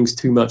anticipate things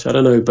too much. I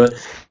don't know, but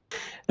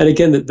and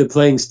again, the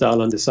playing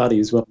style under Sadi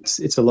as well.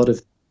 It's a lot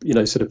of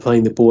sort of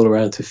playing the ball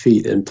around to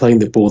feet and playing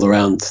the ball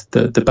around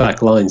the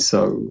back line.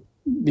 So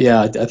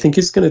yeah, I think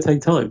it's going to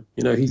take time.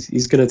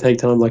 He's going to take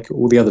time like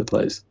all the other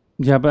players.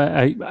 Yeah, but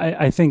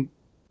I think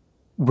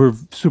we're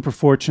super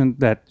fortunate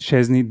that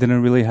Chesney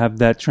didn't really have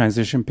that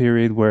transition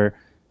period where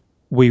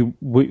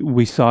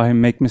we saw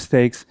him make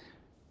mistakes,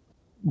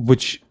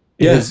 which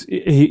Yeah,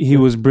 he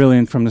was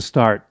brilliant from the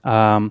start.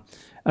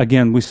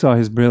 Again, we saw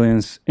his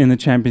brilliance in the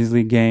Champions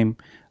League game.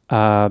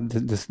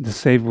 The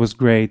save was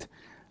great.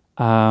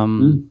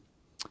 Um, mm,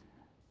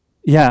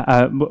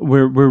 yeah,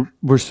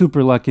 we're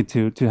super lucky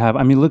to have.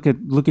 I mean, look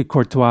at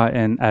Courtois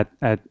and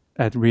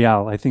at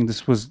Real. I think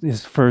this was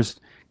his first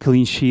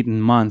clean sheet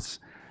in months,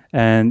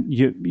 and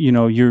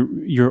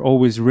you're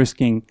always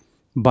risking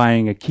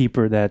buying a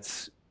keeper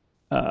that's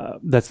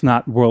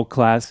not world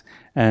class.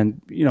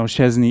 And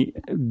Chesney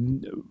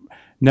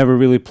never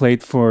really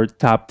played for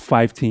top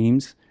five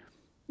teams.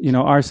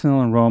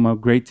 Arsenal and Roma,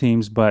 great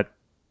teams, but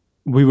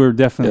we were yeah,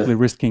 definitely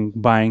risking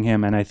buying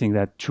him, and I think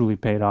that truly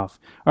paid off.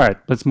 All right,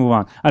 let's move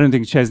on. I don't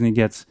think Chesney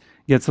gets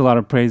a lot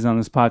of praise on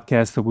this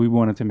podcast, so we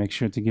wanted to make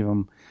sure yeah. to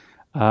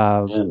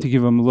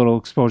give him a little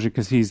exposure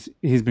because he's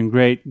been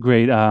Right.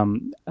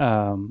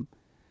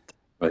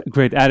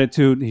 great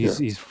attitude. Yeah,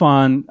 He's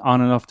fun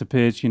on and off the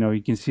pitch.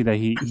 You can see that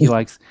he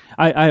likes.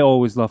 I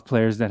always love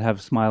players that have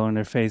a smile on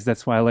their face.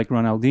 That's why I like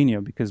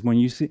Ronaldinho, because when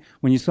you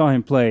saw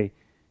him play,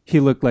 he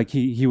looked like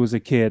he was a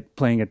kid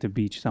playing at the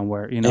beach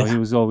somewhere. He yeah.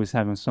 was always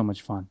having so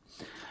much fun.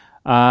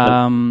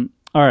 Uh,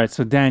 All right,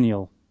 so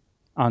Daniel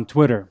on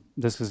Twitter.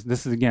 This is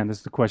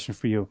the question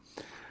for you.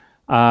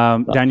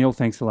 Daniel,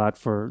 thanks a lot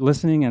for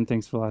listening and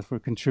thanks a lot for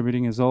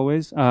contributing as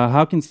always.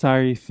 How can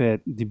Sarri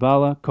fit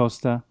Dybala,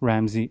 Costa,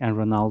 Ramsey, and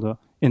Ronaldo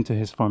into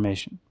his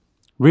formation?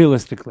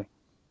 Realistically.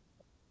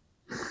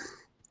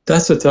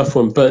 That's a tough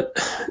one, but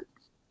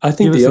I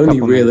think the only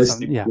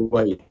realistic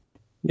way,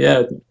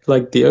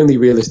 like the only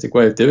realistic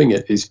way of doing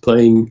it is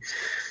playing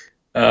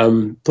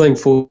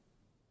full.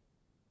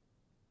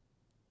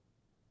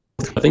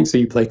 I think so.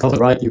 You play Costa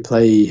right, you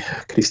play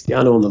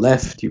Cristiano on the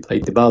left, you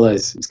play Dybala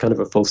as kind of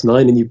a false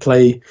nine, and you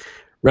play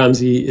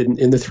Ramsey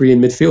in the three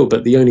in midfield.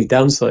 But the only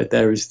downside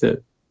there is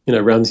that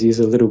Ramsey is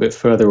a little bit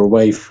further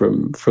away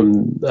from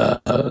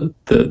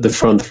the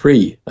front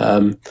three.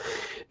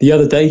 The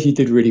other day he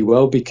did really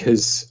well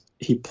because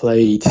he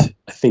played,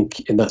 I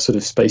think, in that sort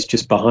of space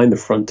just behind the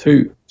front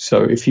two.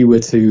 So if you were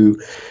to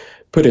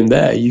put him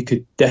there, you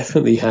could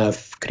definitely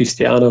have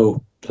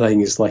Cristiano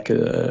playing as like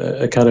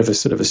a kind of a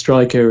sort of a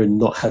striker and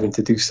not having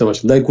to do so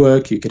much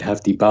legwork. You could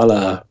have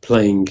Dybala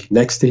playing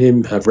next to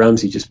him, have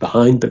Ramsey just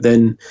behind, but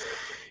then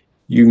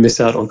you miss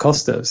out on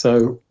Costa.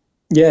 So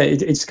yeah,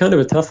 it's kind of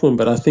a tough one,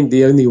 but I think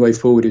the only way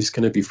forward is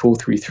going to be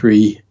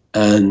 4-3-3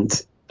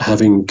 and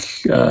having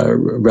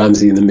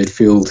Ramsey in the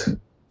midfield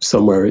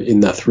somewhere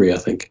in that three, I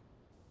think.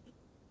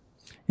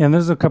 Yeah, and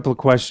there's a couple of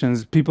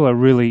questions. People are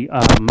really,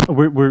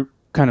 we're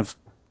kind of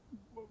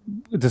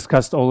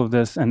discussed all of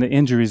this, and the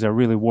injuries are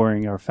really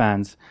worrying our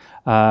fans.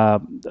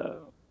 The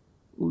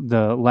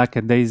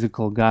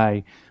lackadaisical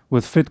guy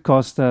with fit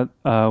Costa,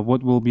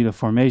 what will be the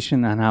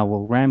formation and how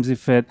will Ramsey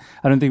fit?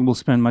 I don't think we'll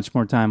spend much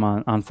more time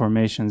on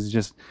formations.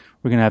 Just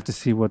we're gonna have to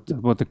see what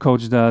the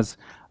coach does.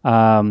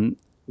 I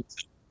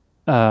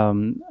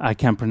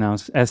can't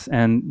pronounce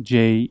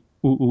SNJUUQ.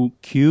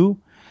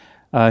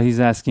 He's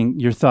asking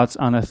your thoughts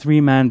on a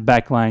three-man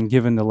backline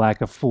given the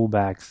lack of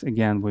fullbacks.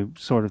 Again, we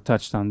sort of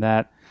touched on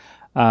that.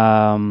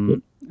 Domenico,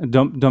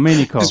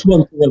 just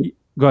one thing.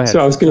 Go ahead. So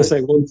I was going to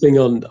say one thing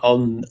on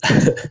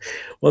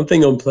one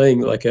thing on playing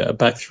like a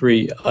back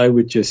three. I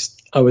would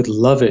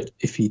love it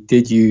if he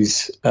did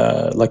use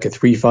like a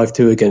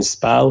 3-5-2 against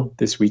Spal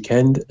this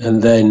weekend,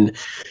 and then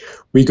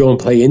we go and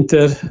play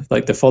Inter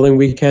like the following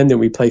weekend, and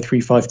we play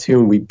 3-5-2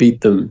 and we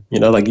beat them.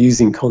 Like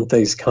using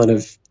Conte's kind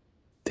of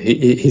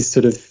his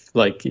sort of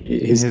like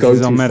his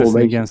go-to formation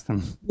against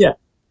them. Yeah.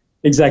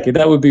 Exactly,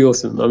 that would be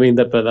awesome. I mean,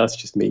 but that's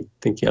just me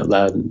thinking out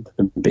loud and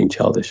being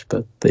childish.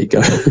 But there you go.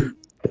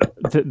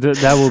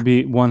 That will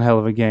be one hell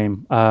of a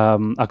game.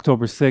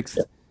 October 6th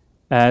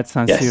at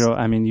San Siro. Yes.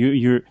 I mean,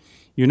 you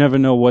never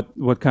know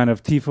what kind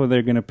of tifo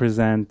they're going to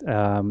present.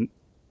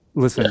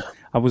 Listen,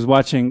 I was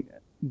watching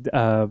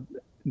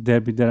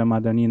Derby della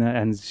Madonnina,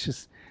 and it's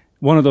just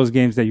one of those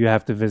games that you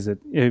have to visit,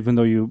 even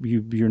though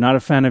you're not a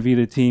fan of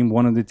either team.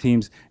 One of the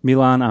teams,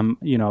 Milan,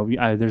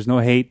 there's no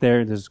hate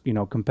there. There's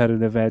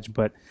competitive edge,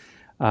 but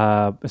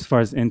as far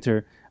as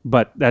Inter,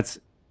 but it's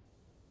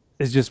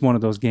just one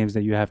of those games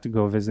that you have to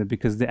go visit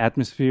because the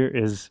atmosphere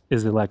is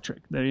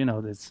electric.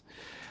 That's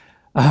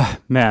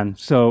man.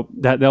 So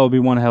that will be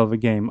one hell of a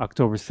game,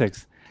 October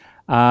 6th.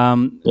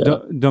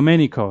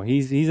 Domenico,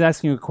 he's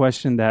asking a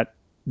question that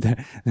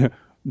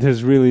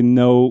there's really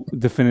no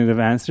definitive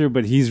answer,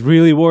 but he's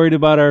really worried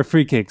about our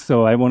free kicks.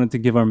 So I wanted to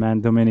give our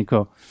man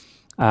Domenico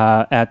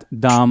at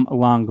Dom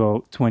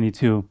Longo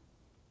 22.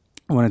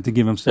 I wanted to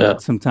give him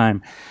some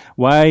time.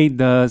 Why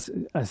does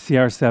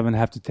CR7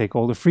 have to take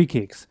all the free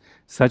kicks?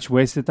 Such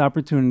wasted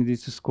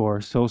opportunities to score.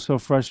 So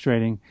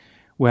frustrating.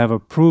 We have a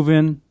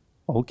proven,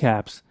 all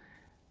caps,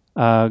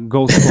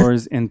 goal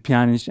scorers in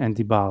Pjanic and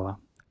Dybala.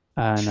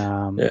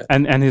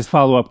 And his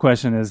follow-up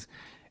question is,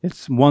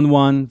 it's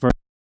 1-1 versus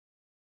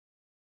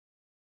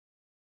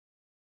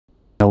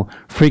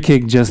free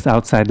kick just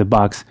outside the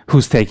box.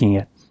 Who's taking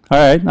it? All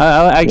right.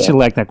 I actually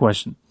like that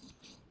question.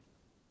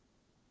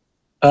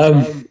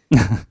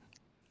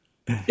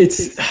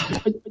 It's,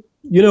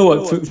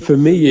 what, for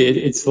me,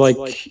 it's like,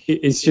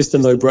 it's just a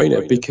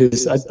no-brainer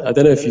because I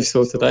don't know if you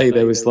saw today,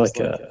 there was like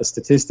a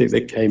statistic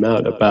that came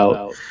out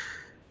about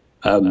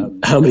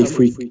how many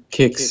free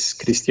kicks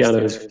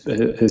Cristiano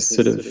has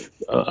sort of,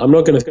 I'm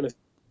not going to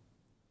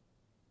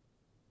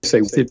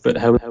say but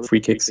how many free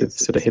kicks have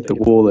sort of hit the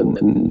wall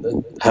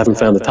and haven't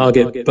found the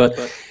target. But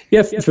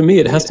yeah, for me,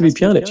 it has to be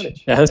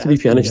Pjanic. It has to be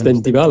Pjanic,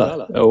 then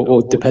Dybala,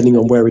 or depending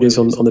on where it is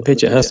on the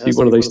pitch, it has to be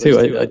one of those two.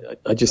 I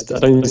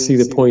don't see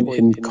the point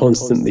in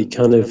constantly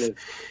kind of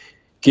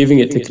giving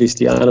it to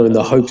Cristiano in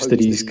the hopes that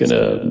he's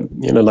gonna,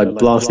 like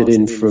blast it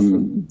in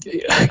from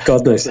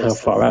God knows how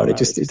far out. It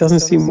doesn't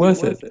seem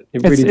worth it.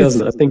 It really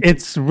doesn't. I think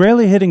it's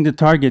rarely hitting the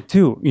target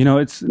too.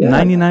 It's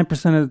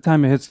 99% of the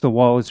time it hits the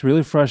wall. It's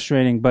really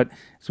frustrating, but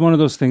it's one of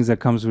those things that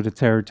comes with the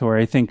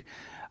territory.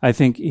 I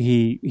think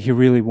he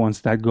really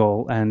wants that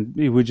goal, and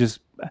it would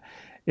just,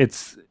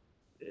 it's,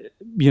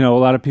 a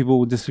lot of people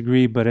would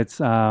disagree, but it's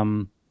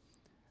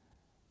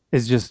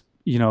just.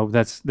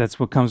 That's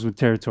what comes with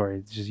territory.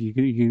 It's just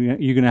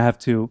you're gonna have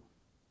to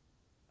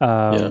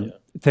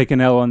take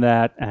an L on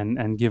that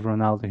and give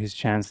Ronaldo his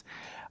chance.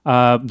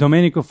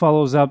 Domenico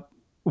follows up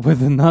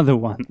with another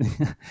one.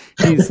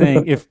 He's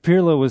saying if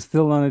Pirlo was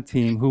still on the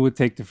team, who would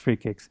take the free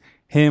kicks?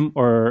 him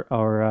or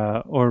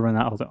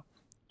Ronaldo,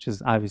 which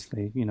is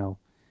obviously,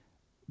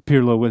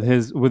 Pirlo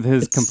with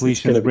his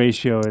completion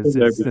ratio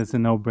it's a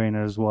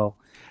no-brainer as well.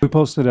 We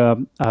posted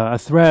a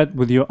thread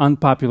with your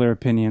unpopular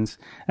opinions,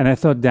 and I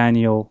thought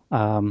Daniel,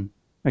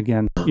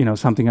 again,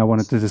 something I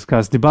wanted to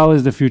discuss. Dybala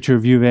is the future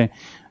of Juve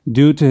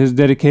due to his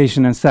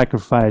dedication and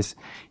sacrifice.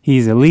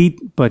 He's elite,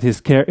 but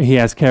he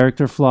has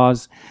character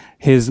flaws.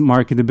 His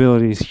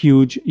marketability is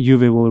huge.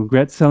 Juve will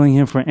regret selling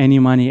him for any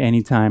money,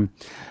 anytime.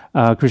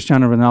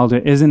 Cristiano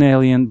Ronaldo is an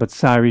alien, but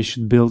Sarri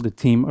should build a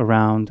team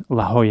around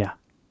La Jolla.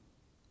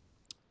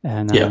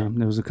 And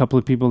there was a couple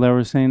of people that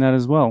were saying that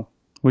as well.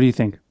 What do you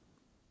think?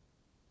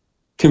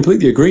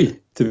 Completely agree,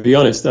 to be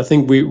honest. I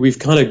think we've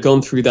kind of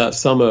gone through that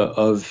summer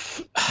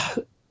of,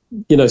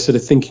 sort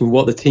of thinking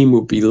what the team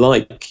would be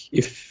like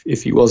if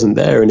he wasn't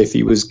there and if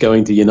he was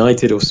going to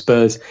United or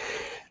Spurs.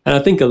 And I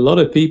think a lot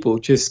of people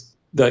just,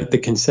 the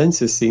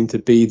consensus seemed to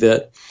be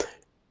that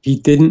he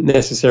didn't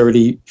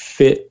necessarily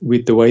fit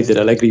with the way that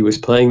Allegri was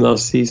playing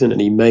last season, and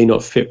he may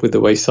not fit with the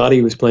way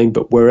Sarri was playing,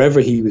 but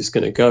wherever he was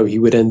going to go, he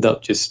would end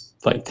up just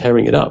like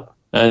tearing it up.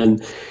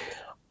 And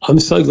I'm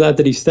so glad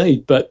that he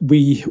stayed. But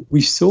we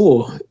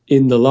saw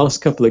in the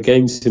last couple of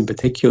games in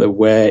particular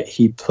where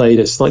he played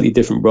a slightly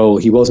different role.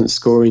 He wasn't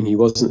scoring, he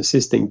wasn't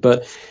assisting,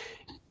 but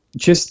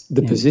just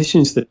the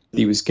positions that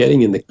he was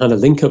getting in, the kind of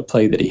link-up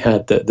play that he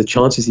had, the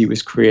chances he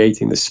was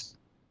creating, the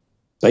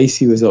space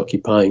he was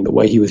occupying, the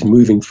way he was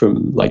moving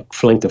from like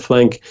flank to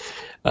flank,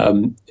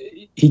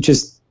 he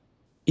just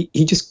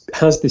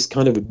has this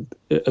kind of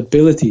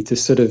ability to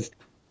sort of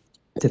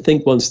to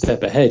think one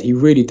step ahead. He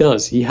really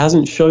does. He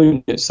hasn't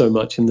shown it so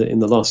much in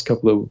the last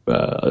couple of,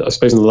 I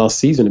suppose, in the last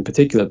season in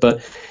particular.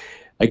 But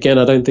again,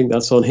 I don't think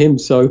that's on him.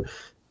 So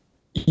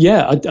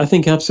yeah, I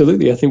think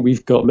absolutely. I think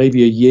we've got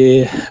maybe a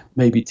year,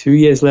 maybe 2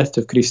 years left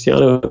of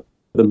Cristiano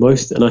the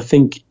most. And I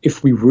think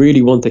if we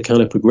really want to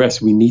kind of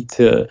progress, we need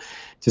to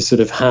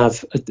sort of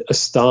have a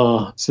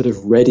star sort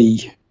of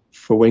ready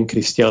for when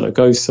Cristiano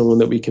goes, someone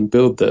that we can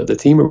build the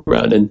team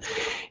around. And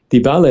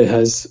Dybala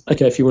has,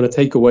 okay, if you want to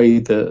take away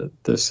the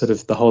sort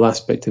of the whole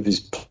aspect of his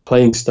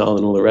playing style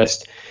and all the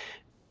rest,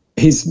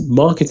 his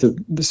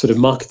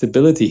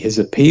marketability, his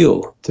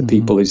appeal to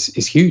people is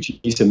huge.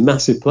 He's a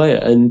massive player,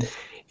 and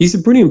he's a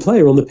brilliant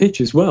player on the pitch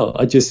as well.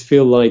 I just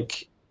feel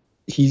like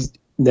he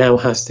now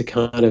has to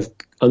kind of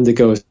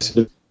undergo a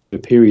sort of a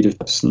period of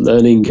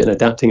learning and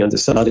adapting under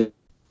Sarri.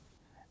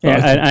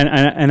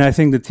 Yeah, and I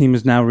think the team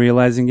is now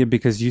realizing it,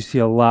 because you see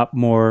a lot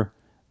more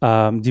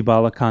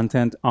Dybala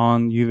content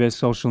on Juve's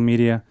social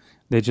media.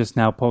 They just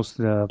now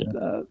posted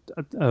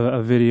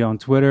a video on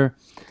Twitter,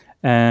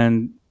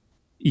 and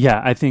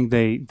I think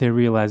they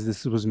realized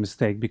this was a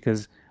mistake,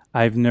 because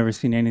I've never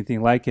seen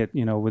anything like it.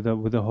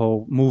 With the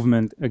whole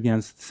movement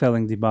against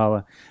selling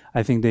Dybala,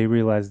 I think they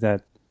realized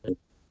that,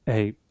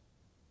 hey,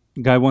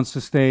 guy wants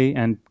to stay,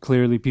 and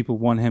clearly people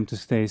want him to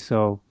stay.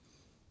 So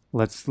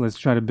let's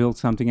try to build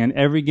something. And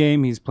every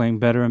game he's playing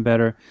better and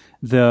better.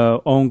 The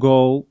own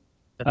goal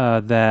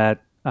that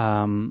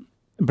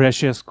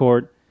Brescia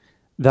scored,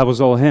 that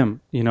was all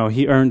him.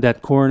 He earned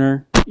that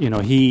corner.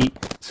 He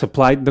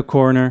supplied the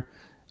corner.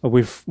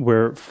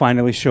 We're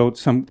finally showed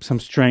some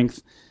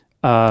strength.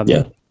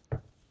 And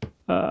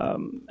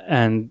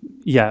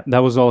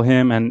that was all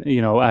him. And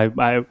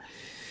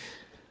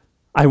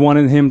I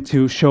wanted him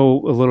to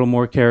show a little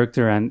more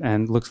character,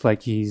 and looks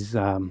like he's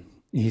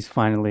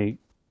finally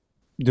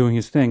doing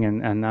his thing.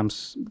 And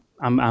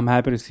I'm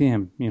happy to see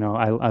him.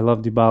 I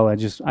love Dybala.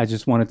 I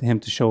just wanted him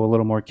to show a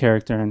little more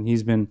character, and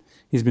he's been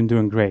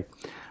doing great.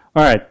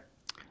 All right,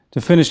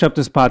 to finish up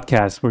this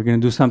podcast, we're going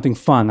to do something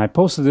fun. I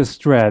posted this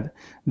thread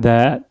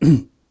that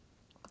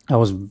I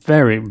was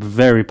very,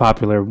 very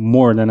popular,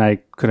 more than I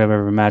could have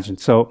ever imagined.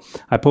 So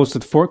I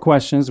posted 4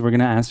 questions. We're going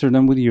to answer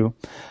them with you.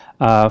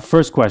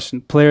 First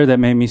question: player that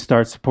made me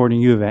start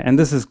supporting Juve. And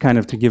this is kind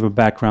of to give a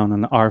background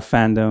on our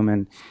fandom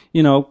and,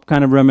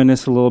 kind of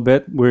reminisce a little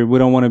bit. We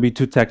don't want to be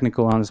too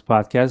technical on this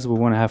podcast. We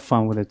want to have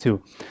fun with it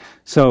too.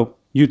 So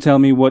you tell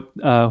me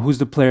who's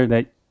the player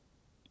that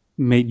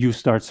made you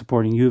start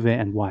supporting Juve,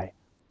 and why?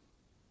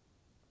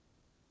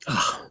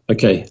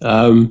 Okay.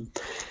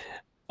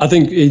 I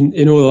think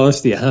in all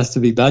honesty, it has to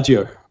be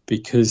Baggio,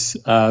 because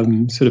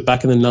sort of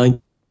back in the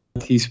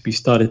 90s, we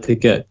started to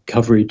get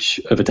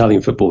coverage of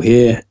Italian football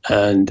here,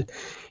 and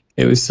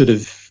it was sort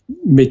of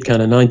mid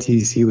kind of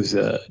 90s. He was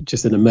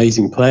just an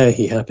amazing player.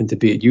 He happened to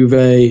be at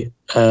Juve,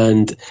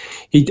 and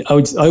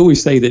I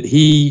always say that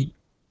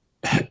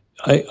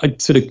I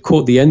sort of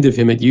caught the end of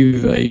him at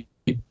Juve.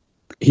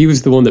 He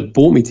was the one that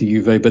brought me to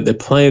Juve, but the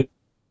player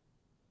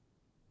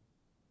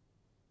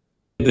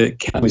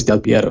that was Del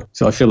Piero.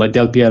 So I feel like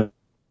Del Piero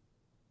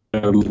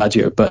and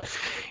Baggio. But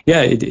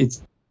yeah,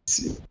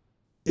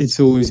 it's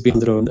always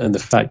been on, and the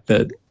fact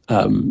that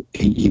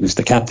he was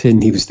the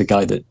captain, he was the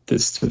guy that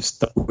sort of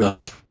stuck with,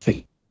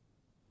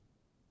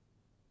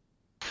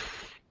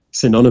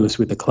 synonymous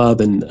with the club,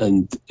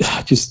 and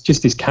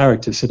just his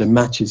character sort of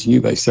matches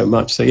Juve so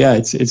much. So yeah,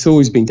 it's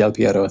always been Del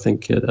Piero. I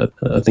think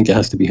it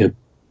has to be him.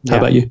 How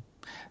about you?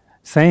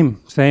 Same.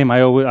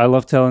 I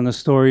love telling the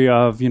story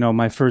of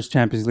my first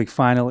Champions League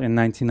final in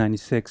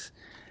 1996.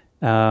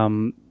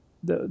 Um,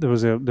 there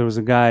was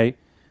a guy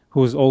who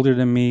was older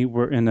than me.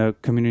 We're in a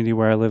community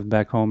where I lived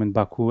back home in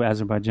Baku,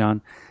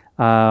 Azerbaijan.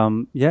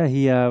 Yeah,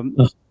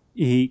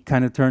 he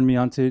kind of turned me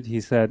onto it. He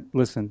said,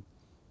 "Listen,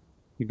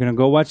 you're gonna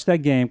go watch that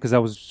game," because I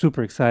was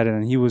super excited.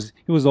 And he was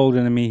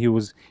older than me.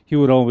 He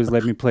would always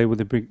let me play with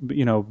the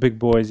big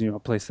boys.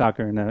 Play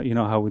soccer, and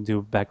how we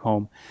do back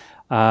home.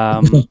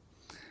 Um,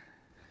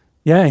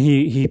 yeah,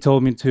 he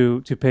told me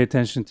to pay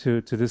attention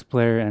to this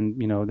player, and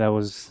that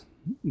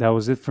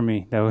was it for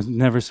me. That was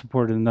never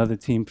supported another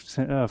team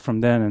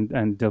from then,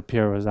 and Del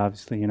Piero was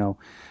obviously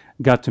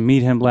got to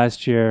meet him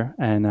last year,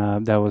 and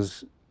that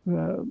was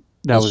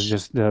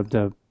just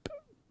the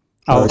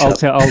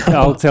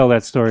I'll tell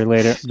that story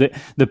later.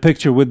 The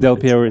picture with Del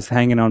Piero is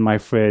hanging on my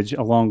fridge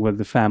along with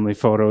the family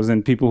photos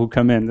and people who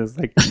come in. It's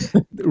like,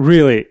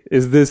 really,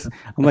 is this?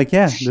 I'm like,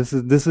 yeah, this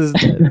is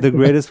the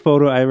greatest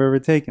photo I've ever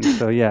taken.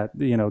 So yeah,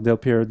 Del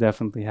Piero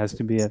definitely has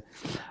to be it.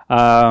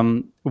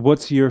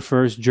 What's your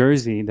first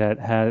jersey that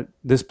had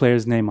this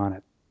player's name on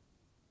it?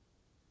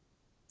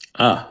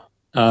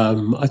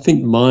 I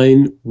think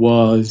mine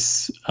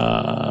was,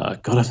 God,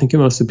 I think it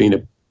must have been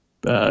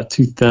a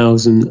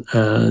 2000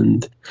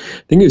 and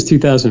I think it was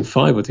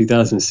 2005 or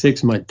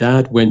 2006. My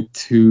dad went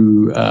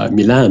to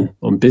Milan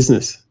on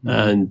business,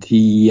 and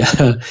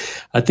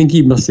I think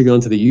he must have gone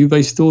to the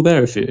Juve store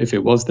there if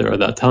it was there at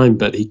that time.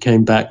 But he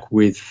came back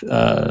with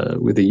a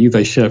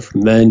Juve shirt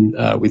from then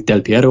with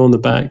Del Piero on the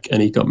back,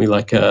 and he got me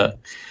like a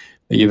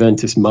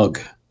Juventus mug.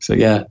 So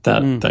yeah,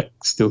 that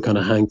still kind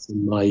of hangs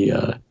in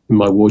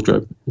my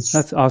wardrobe. It's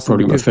That's awesome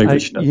probably my because I, favorite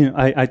shirt. you know,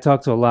 I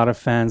talk to a lot of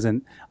fans,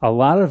 and a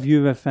lot of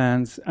Juve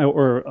fans,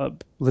 or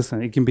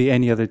listen, it can be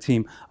any other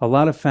team. A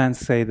lot of fans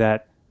say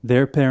that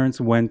their parents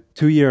went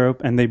to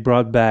Europe and they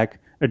brought back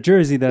a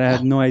jersey that I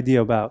had no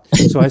idea about.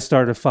 So I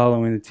started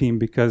following the team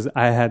because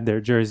I had their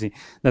jersey.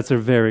 That's a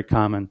very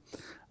common,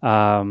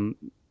 um,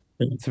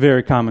 it's a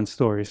very common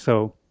story.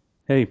 So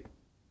hey,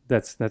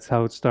 that's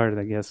how it started,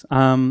 I guess.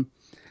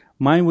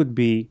 Mine would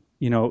be,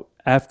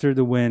 after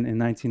the win in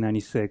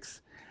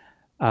 1996.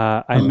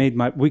 I Uh, made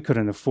we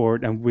couldn't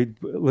afford, and we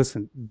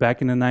listen,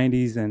 back in the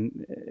 90s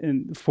and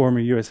in former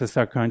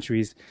USSR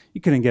countries,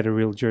 you couldn't get a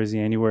real jersey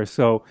anywhere.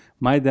 So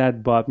my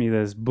dad bought me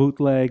this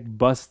bootleg,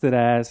 busted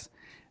ass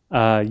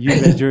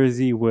Juve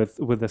jersey with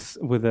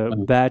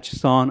a batch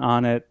sewn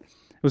on it.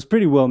 It was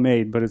pretty well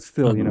made, but it's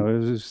still, um,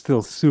 it was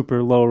still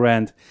super low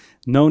rent.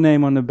 No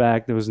name on the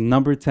back. There was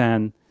number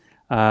 10,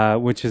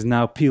 which is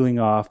now peeling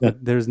off. yeah,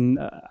 But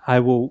I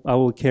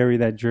will carry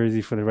that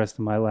jersey for the rest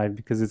of my life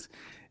because it's.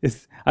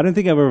 I don't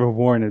think I've ever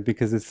worn it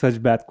because it's such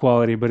bad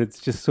quality, but it's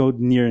just so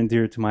near and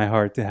dear to my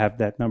heart to have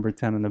that number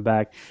 10 on the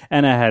back.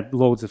 And I had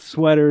loads of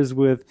sweaters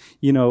with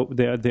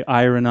the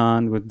iron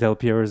on with Del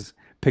Piero's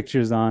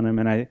pictures on them,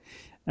 and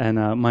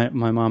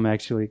my mom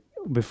actually,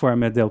 before I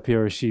met Del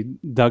Piero, she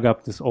dug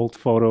up this old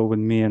photo with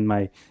me in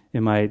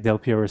my Del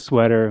Piero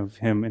sweater of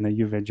him in a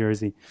Juve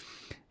jersey.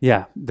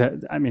 Yeah,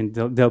 I mean,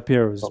 Del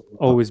Piero's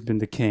always been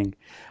the king.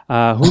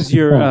 Who's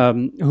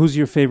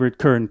your favorite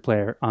current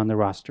player on the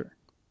roster?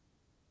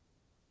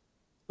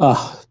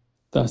 ah,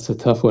 that's a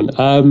tough one.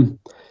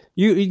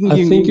 You can I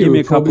think it give me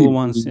would a couple probably of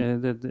ones. be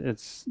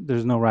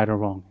There's no right or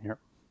wrong here.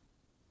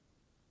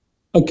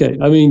 okay.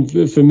 I mean,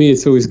 for me,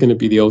 it's always going to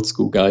be the old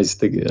school guys.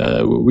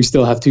 We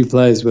still have two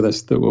players with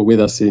us that were with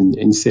us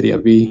in Serie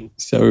B,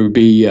 so it would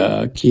be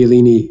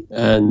Chiellini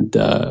and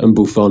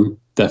Buffon,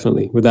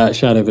 definitely, without a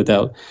shadow of a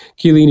doubt.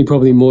 Chiellini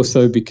probably more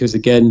so because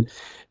again,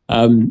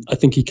 I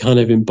think he kind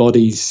of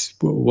embodies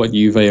what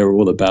Juve are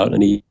all about,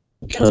 and he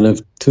kind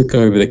of took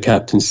over the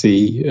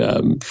captaincy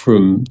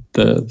from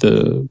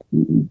the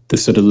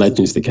sort of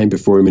legends that came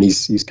before him, and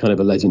he's kind of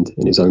a legend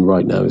in his own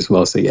right now as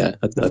well. So yeah,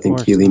 I Of think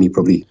course. Chiellini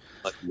probably,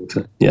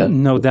 yeah,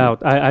 No definitely.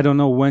 doubt. I don't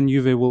know when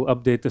Juve will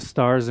update the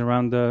stars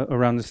around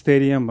the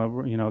stadium,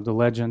 the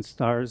legend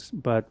stars,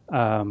 but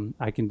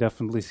I can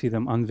definitely see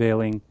them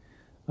unveiling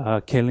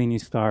Chiellini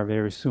star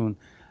very soon.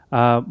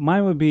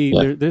 Mine would be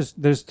Yeah.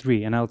 there's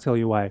three, and I'll tell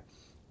you why.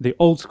 The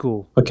old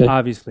school, Okay.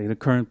 obviously, the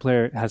current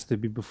player has to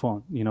be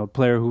Buffon.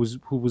 Player who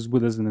was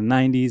with us in the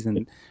 '90s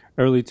and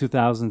early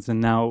 2000s,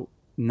 and now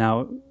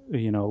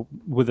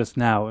with us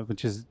now,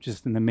 which is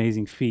just an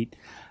amazing feat.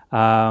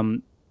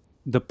 Um,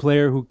 the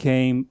player who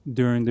came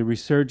during the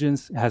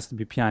resurgence has to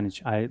be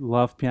Pjanic. I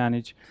love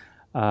Pjanic.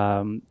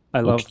 I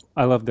love Okay.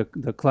 I love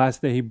the class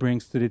that he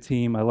brings to the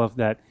team. I love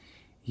that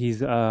he's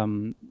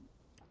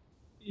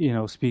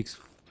speaks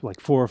like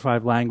four or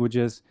five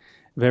languages.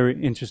 Very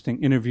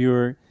interesting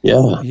interviewer.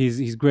 Yeah.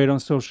 He's great on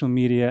social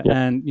media, Yeah.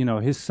 and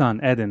his son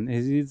Eden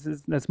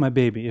that's my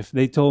baby. If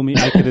they told me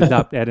I could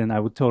adopt Eden, I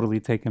would totally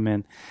take him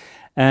in.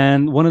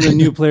 And one of the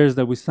new players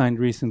that we signed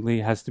recently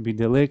has to be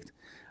Delict.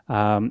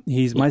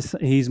 He's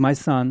my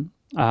son.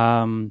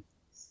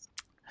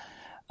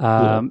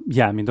 Yeah.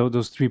 Yeah, I mean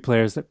those three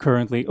players that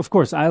currently, of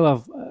course, I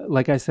love.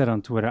 Like I said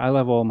on Twitter, I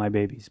love all my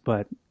babies,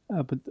 but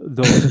but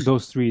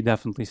those three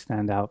definitely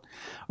stand out.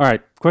 All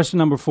right, question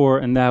number 4,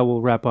 and that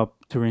will wrap up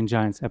Turin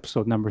Giants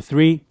episode number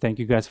 3. Thank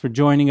you guys for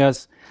joining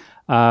us.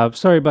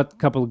 Sorry about a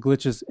couple of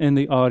glitches in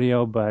the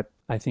audio, but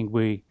I think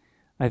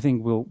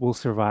we'll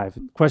survive.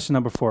 Question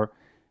number 4: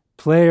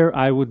 player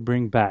I would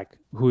bring back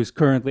who is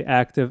currently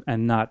active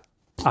and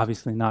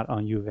obviously not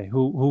on Juve.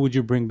 Who would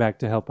you bring back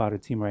to help out a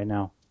team right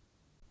now?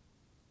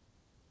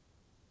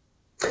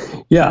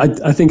 Yeah,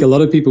 I think a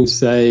lot of people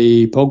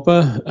say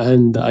Pogba,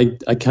 and I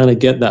kind of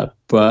get that,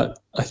 but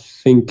I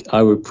think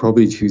I would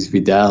probably choose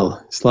Vidal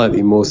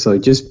slightly more so,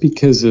 just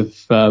because the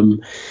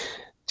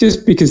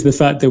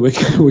fact that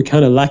we're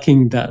kind of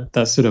lacking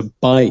that sort of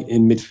bite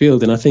in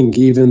midfield. And I think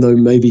even though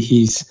maybe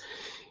he's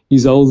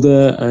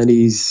older and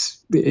his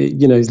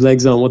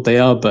legs aren't what they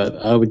are, but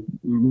I would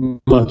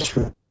much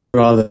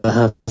rather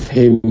have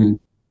him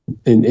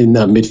in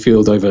that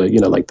midfield over,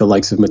 like the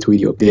likes of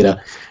Matuidi or Vieira.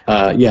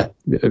 Yeah,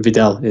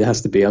 Vidal, it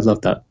has to be. I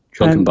love that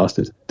drunken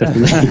bastard.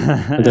 Definitely.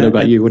 I don't know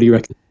about you. What do you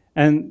reckon?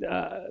 And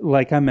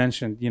like I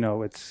mentioned,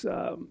 it's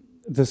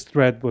this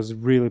thread was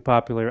really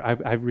popular.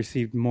 I've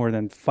received more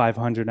than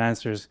 500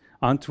 answers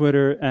on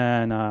Twitter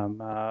and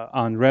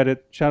on Reddit.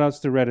 Shout outs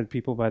to Reddit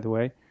people, by the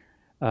way.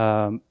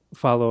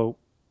 Follow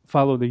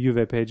the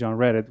Juve page on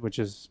Reddit, which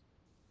is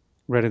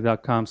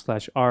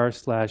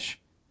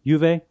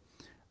reddit.com/r/Juve.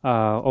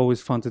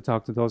 Always fun to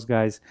talk to those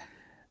guys.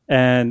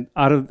 And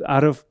out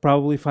of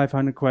probably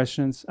 500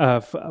 questions,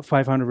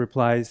 500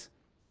 replies,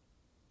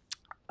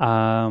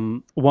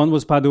 one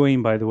was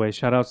Padoin, by the way.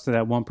 Shout outs to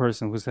that one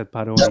person who said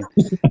Padoin.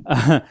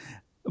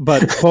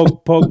 But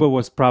Pogba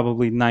was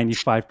probably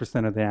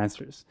 95% of the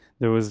answers.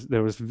 There was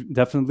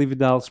definitely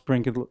Vidal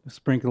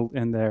sprinkled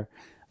in there,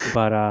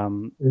 but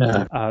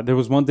there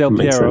was one Del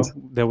Piero,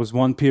 there was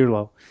one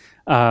Pirlo,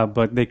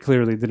 but they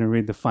clearly didn't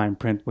read the fine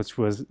print, which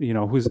was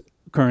who's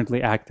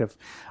currently active.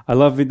 I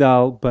love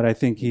Vidal, but I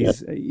think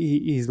he's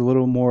a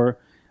little more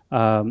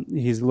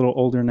he's a little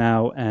older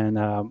now,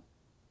 and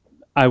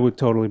I would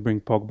totally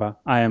bring Pogba.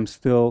 I am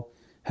still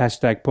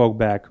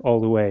 #Pogback all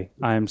the way.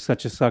 I am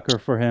such a sucker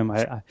for him.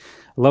 I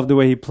love the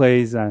way he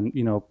plays, and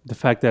the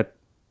fact that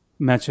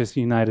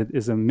Manchester United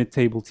is a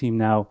mid-table team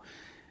now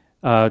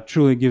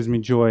truly gives me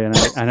joy,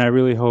 and I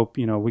really hope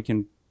we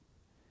can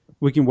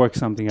work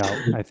something out.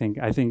 I think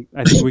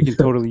we can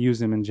totally use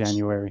him in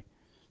January.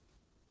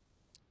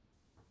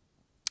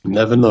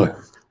 Never know.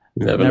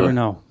 Never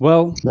know.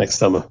 Well, next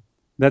summer.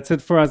 That's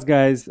it for us,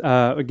 guys.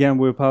 Again,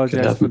 we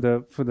apologize for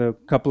the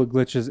couple of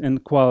glitches in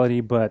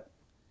quality, but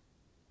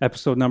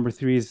episode number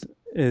 3 is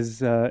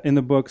in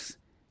the books.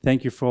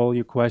 Thank you for all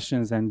your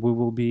questions, and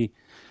we'll be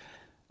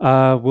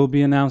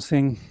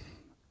announcing,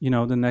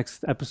 the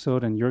next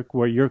episode and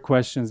your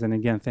questions. And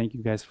again, thank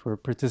you guys for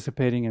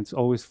participating. It's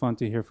always fun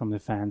to hear from the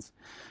fans.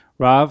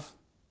 Rav,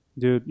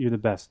 dude, you're the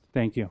best.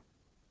 Thank you.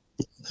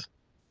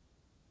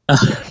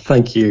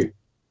 Thank you.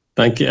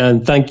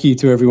 And thank you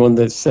to everyone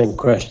that sent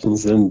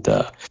questions and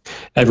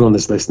everyone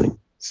that's listening.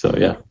 So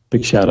yeah,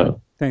 big shout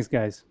out. Thanks,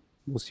 guys.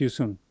 We'll see you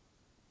soon.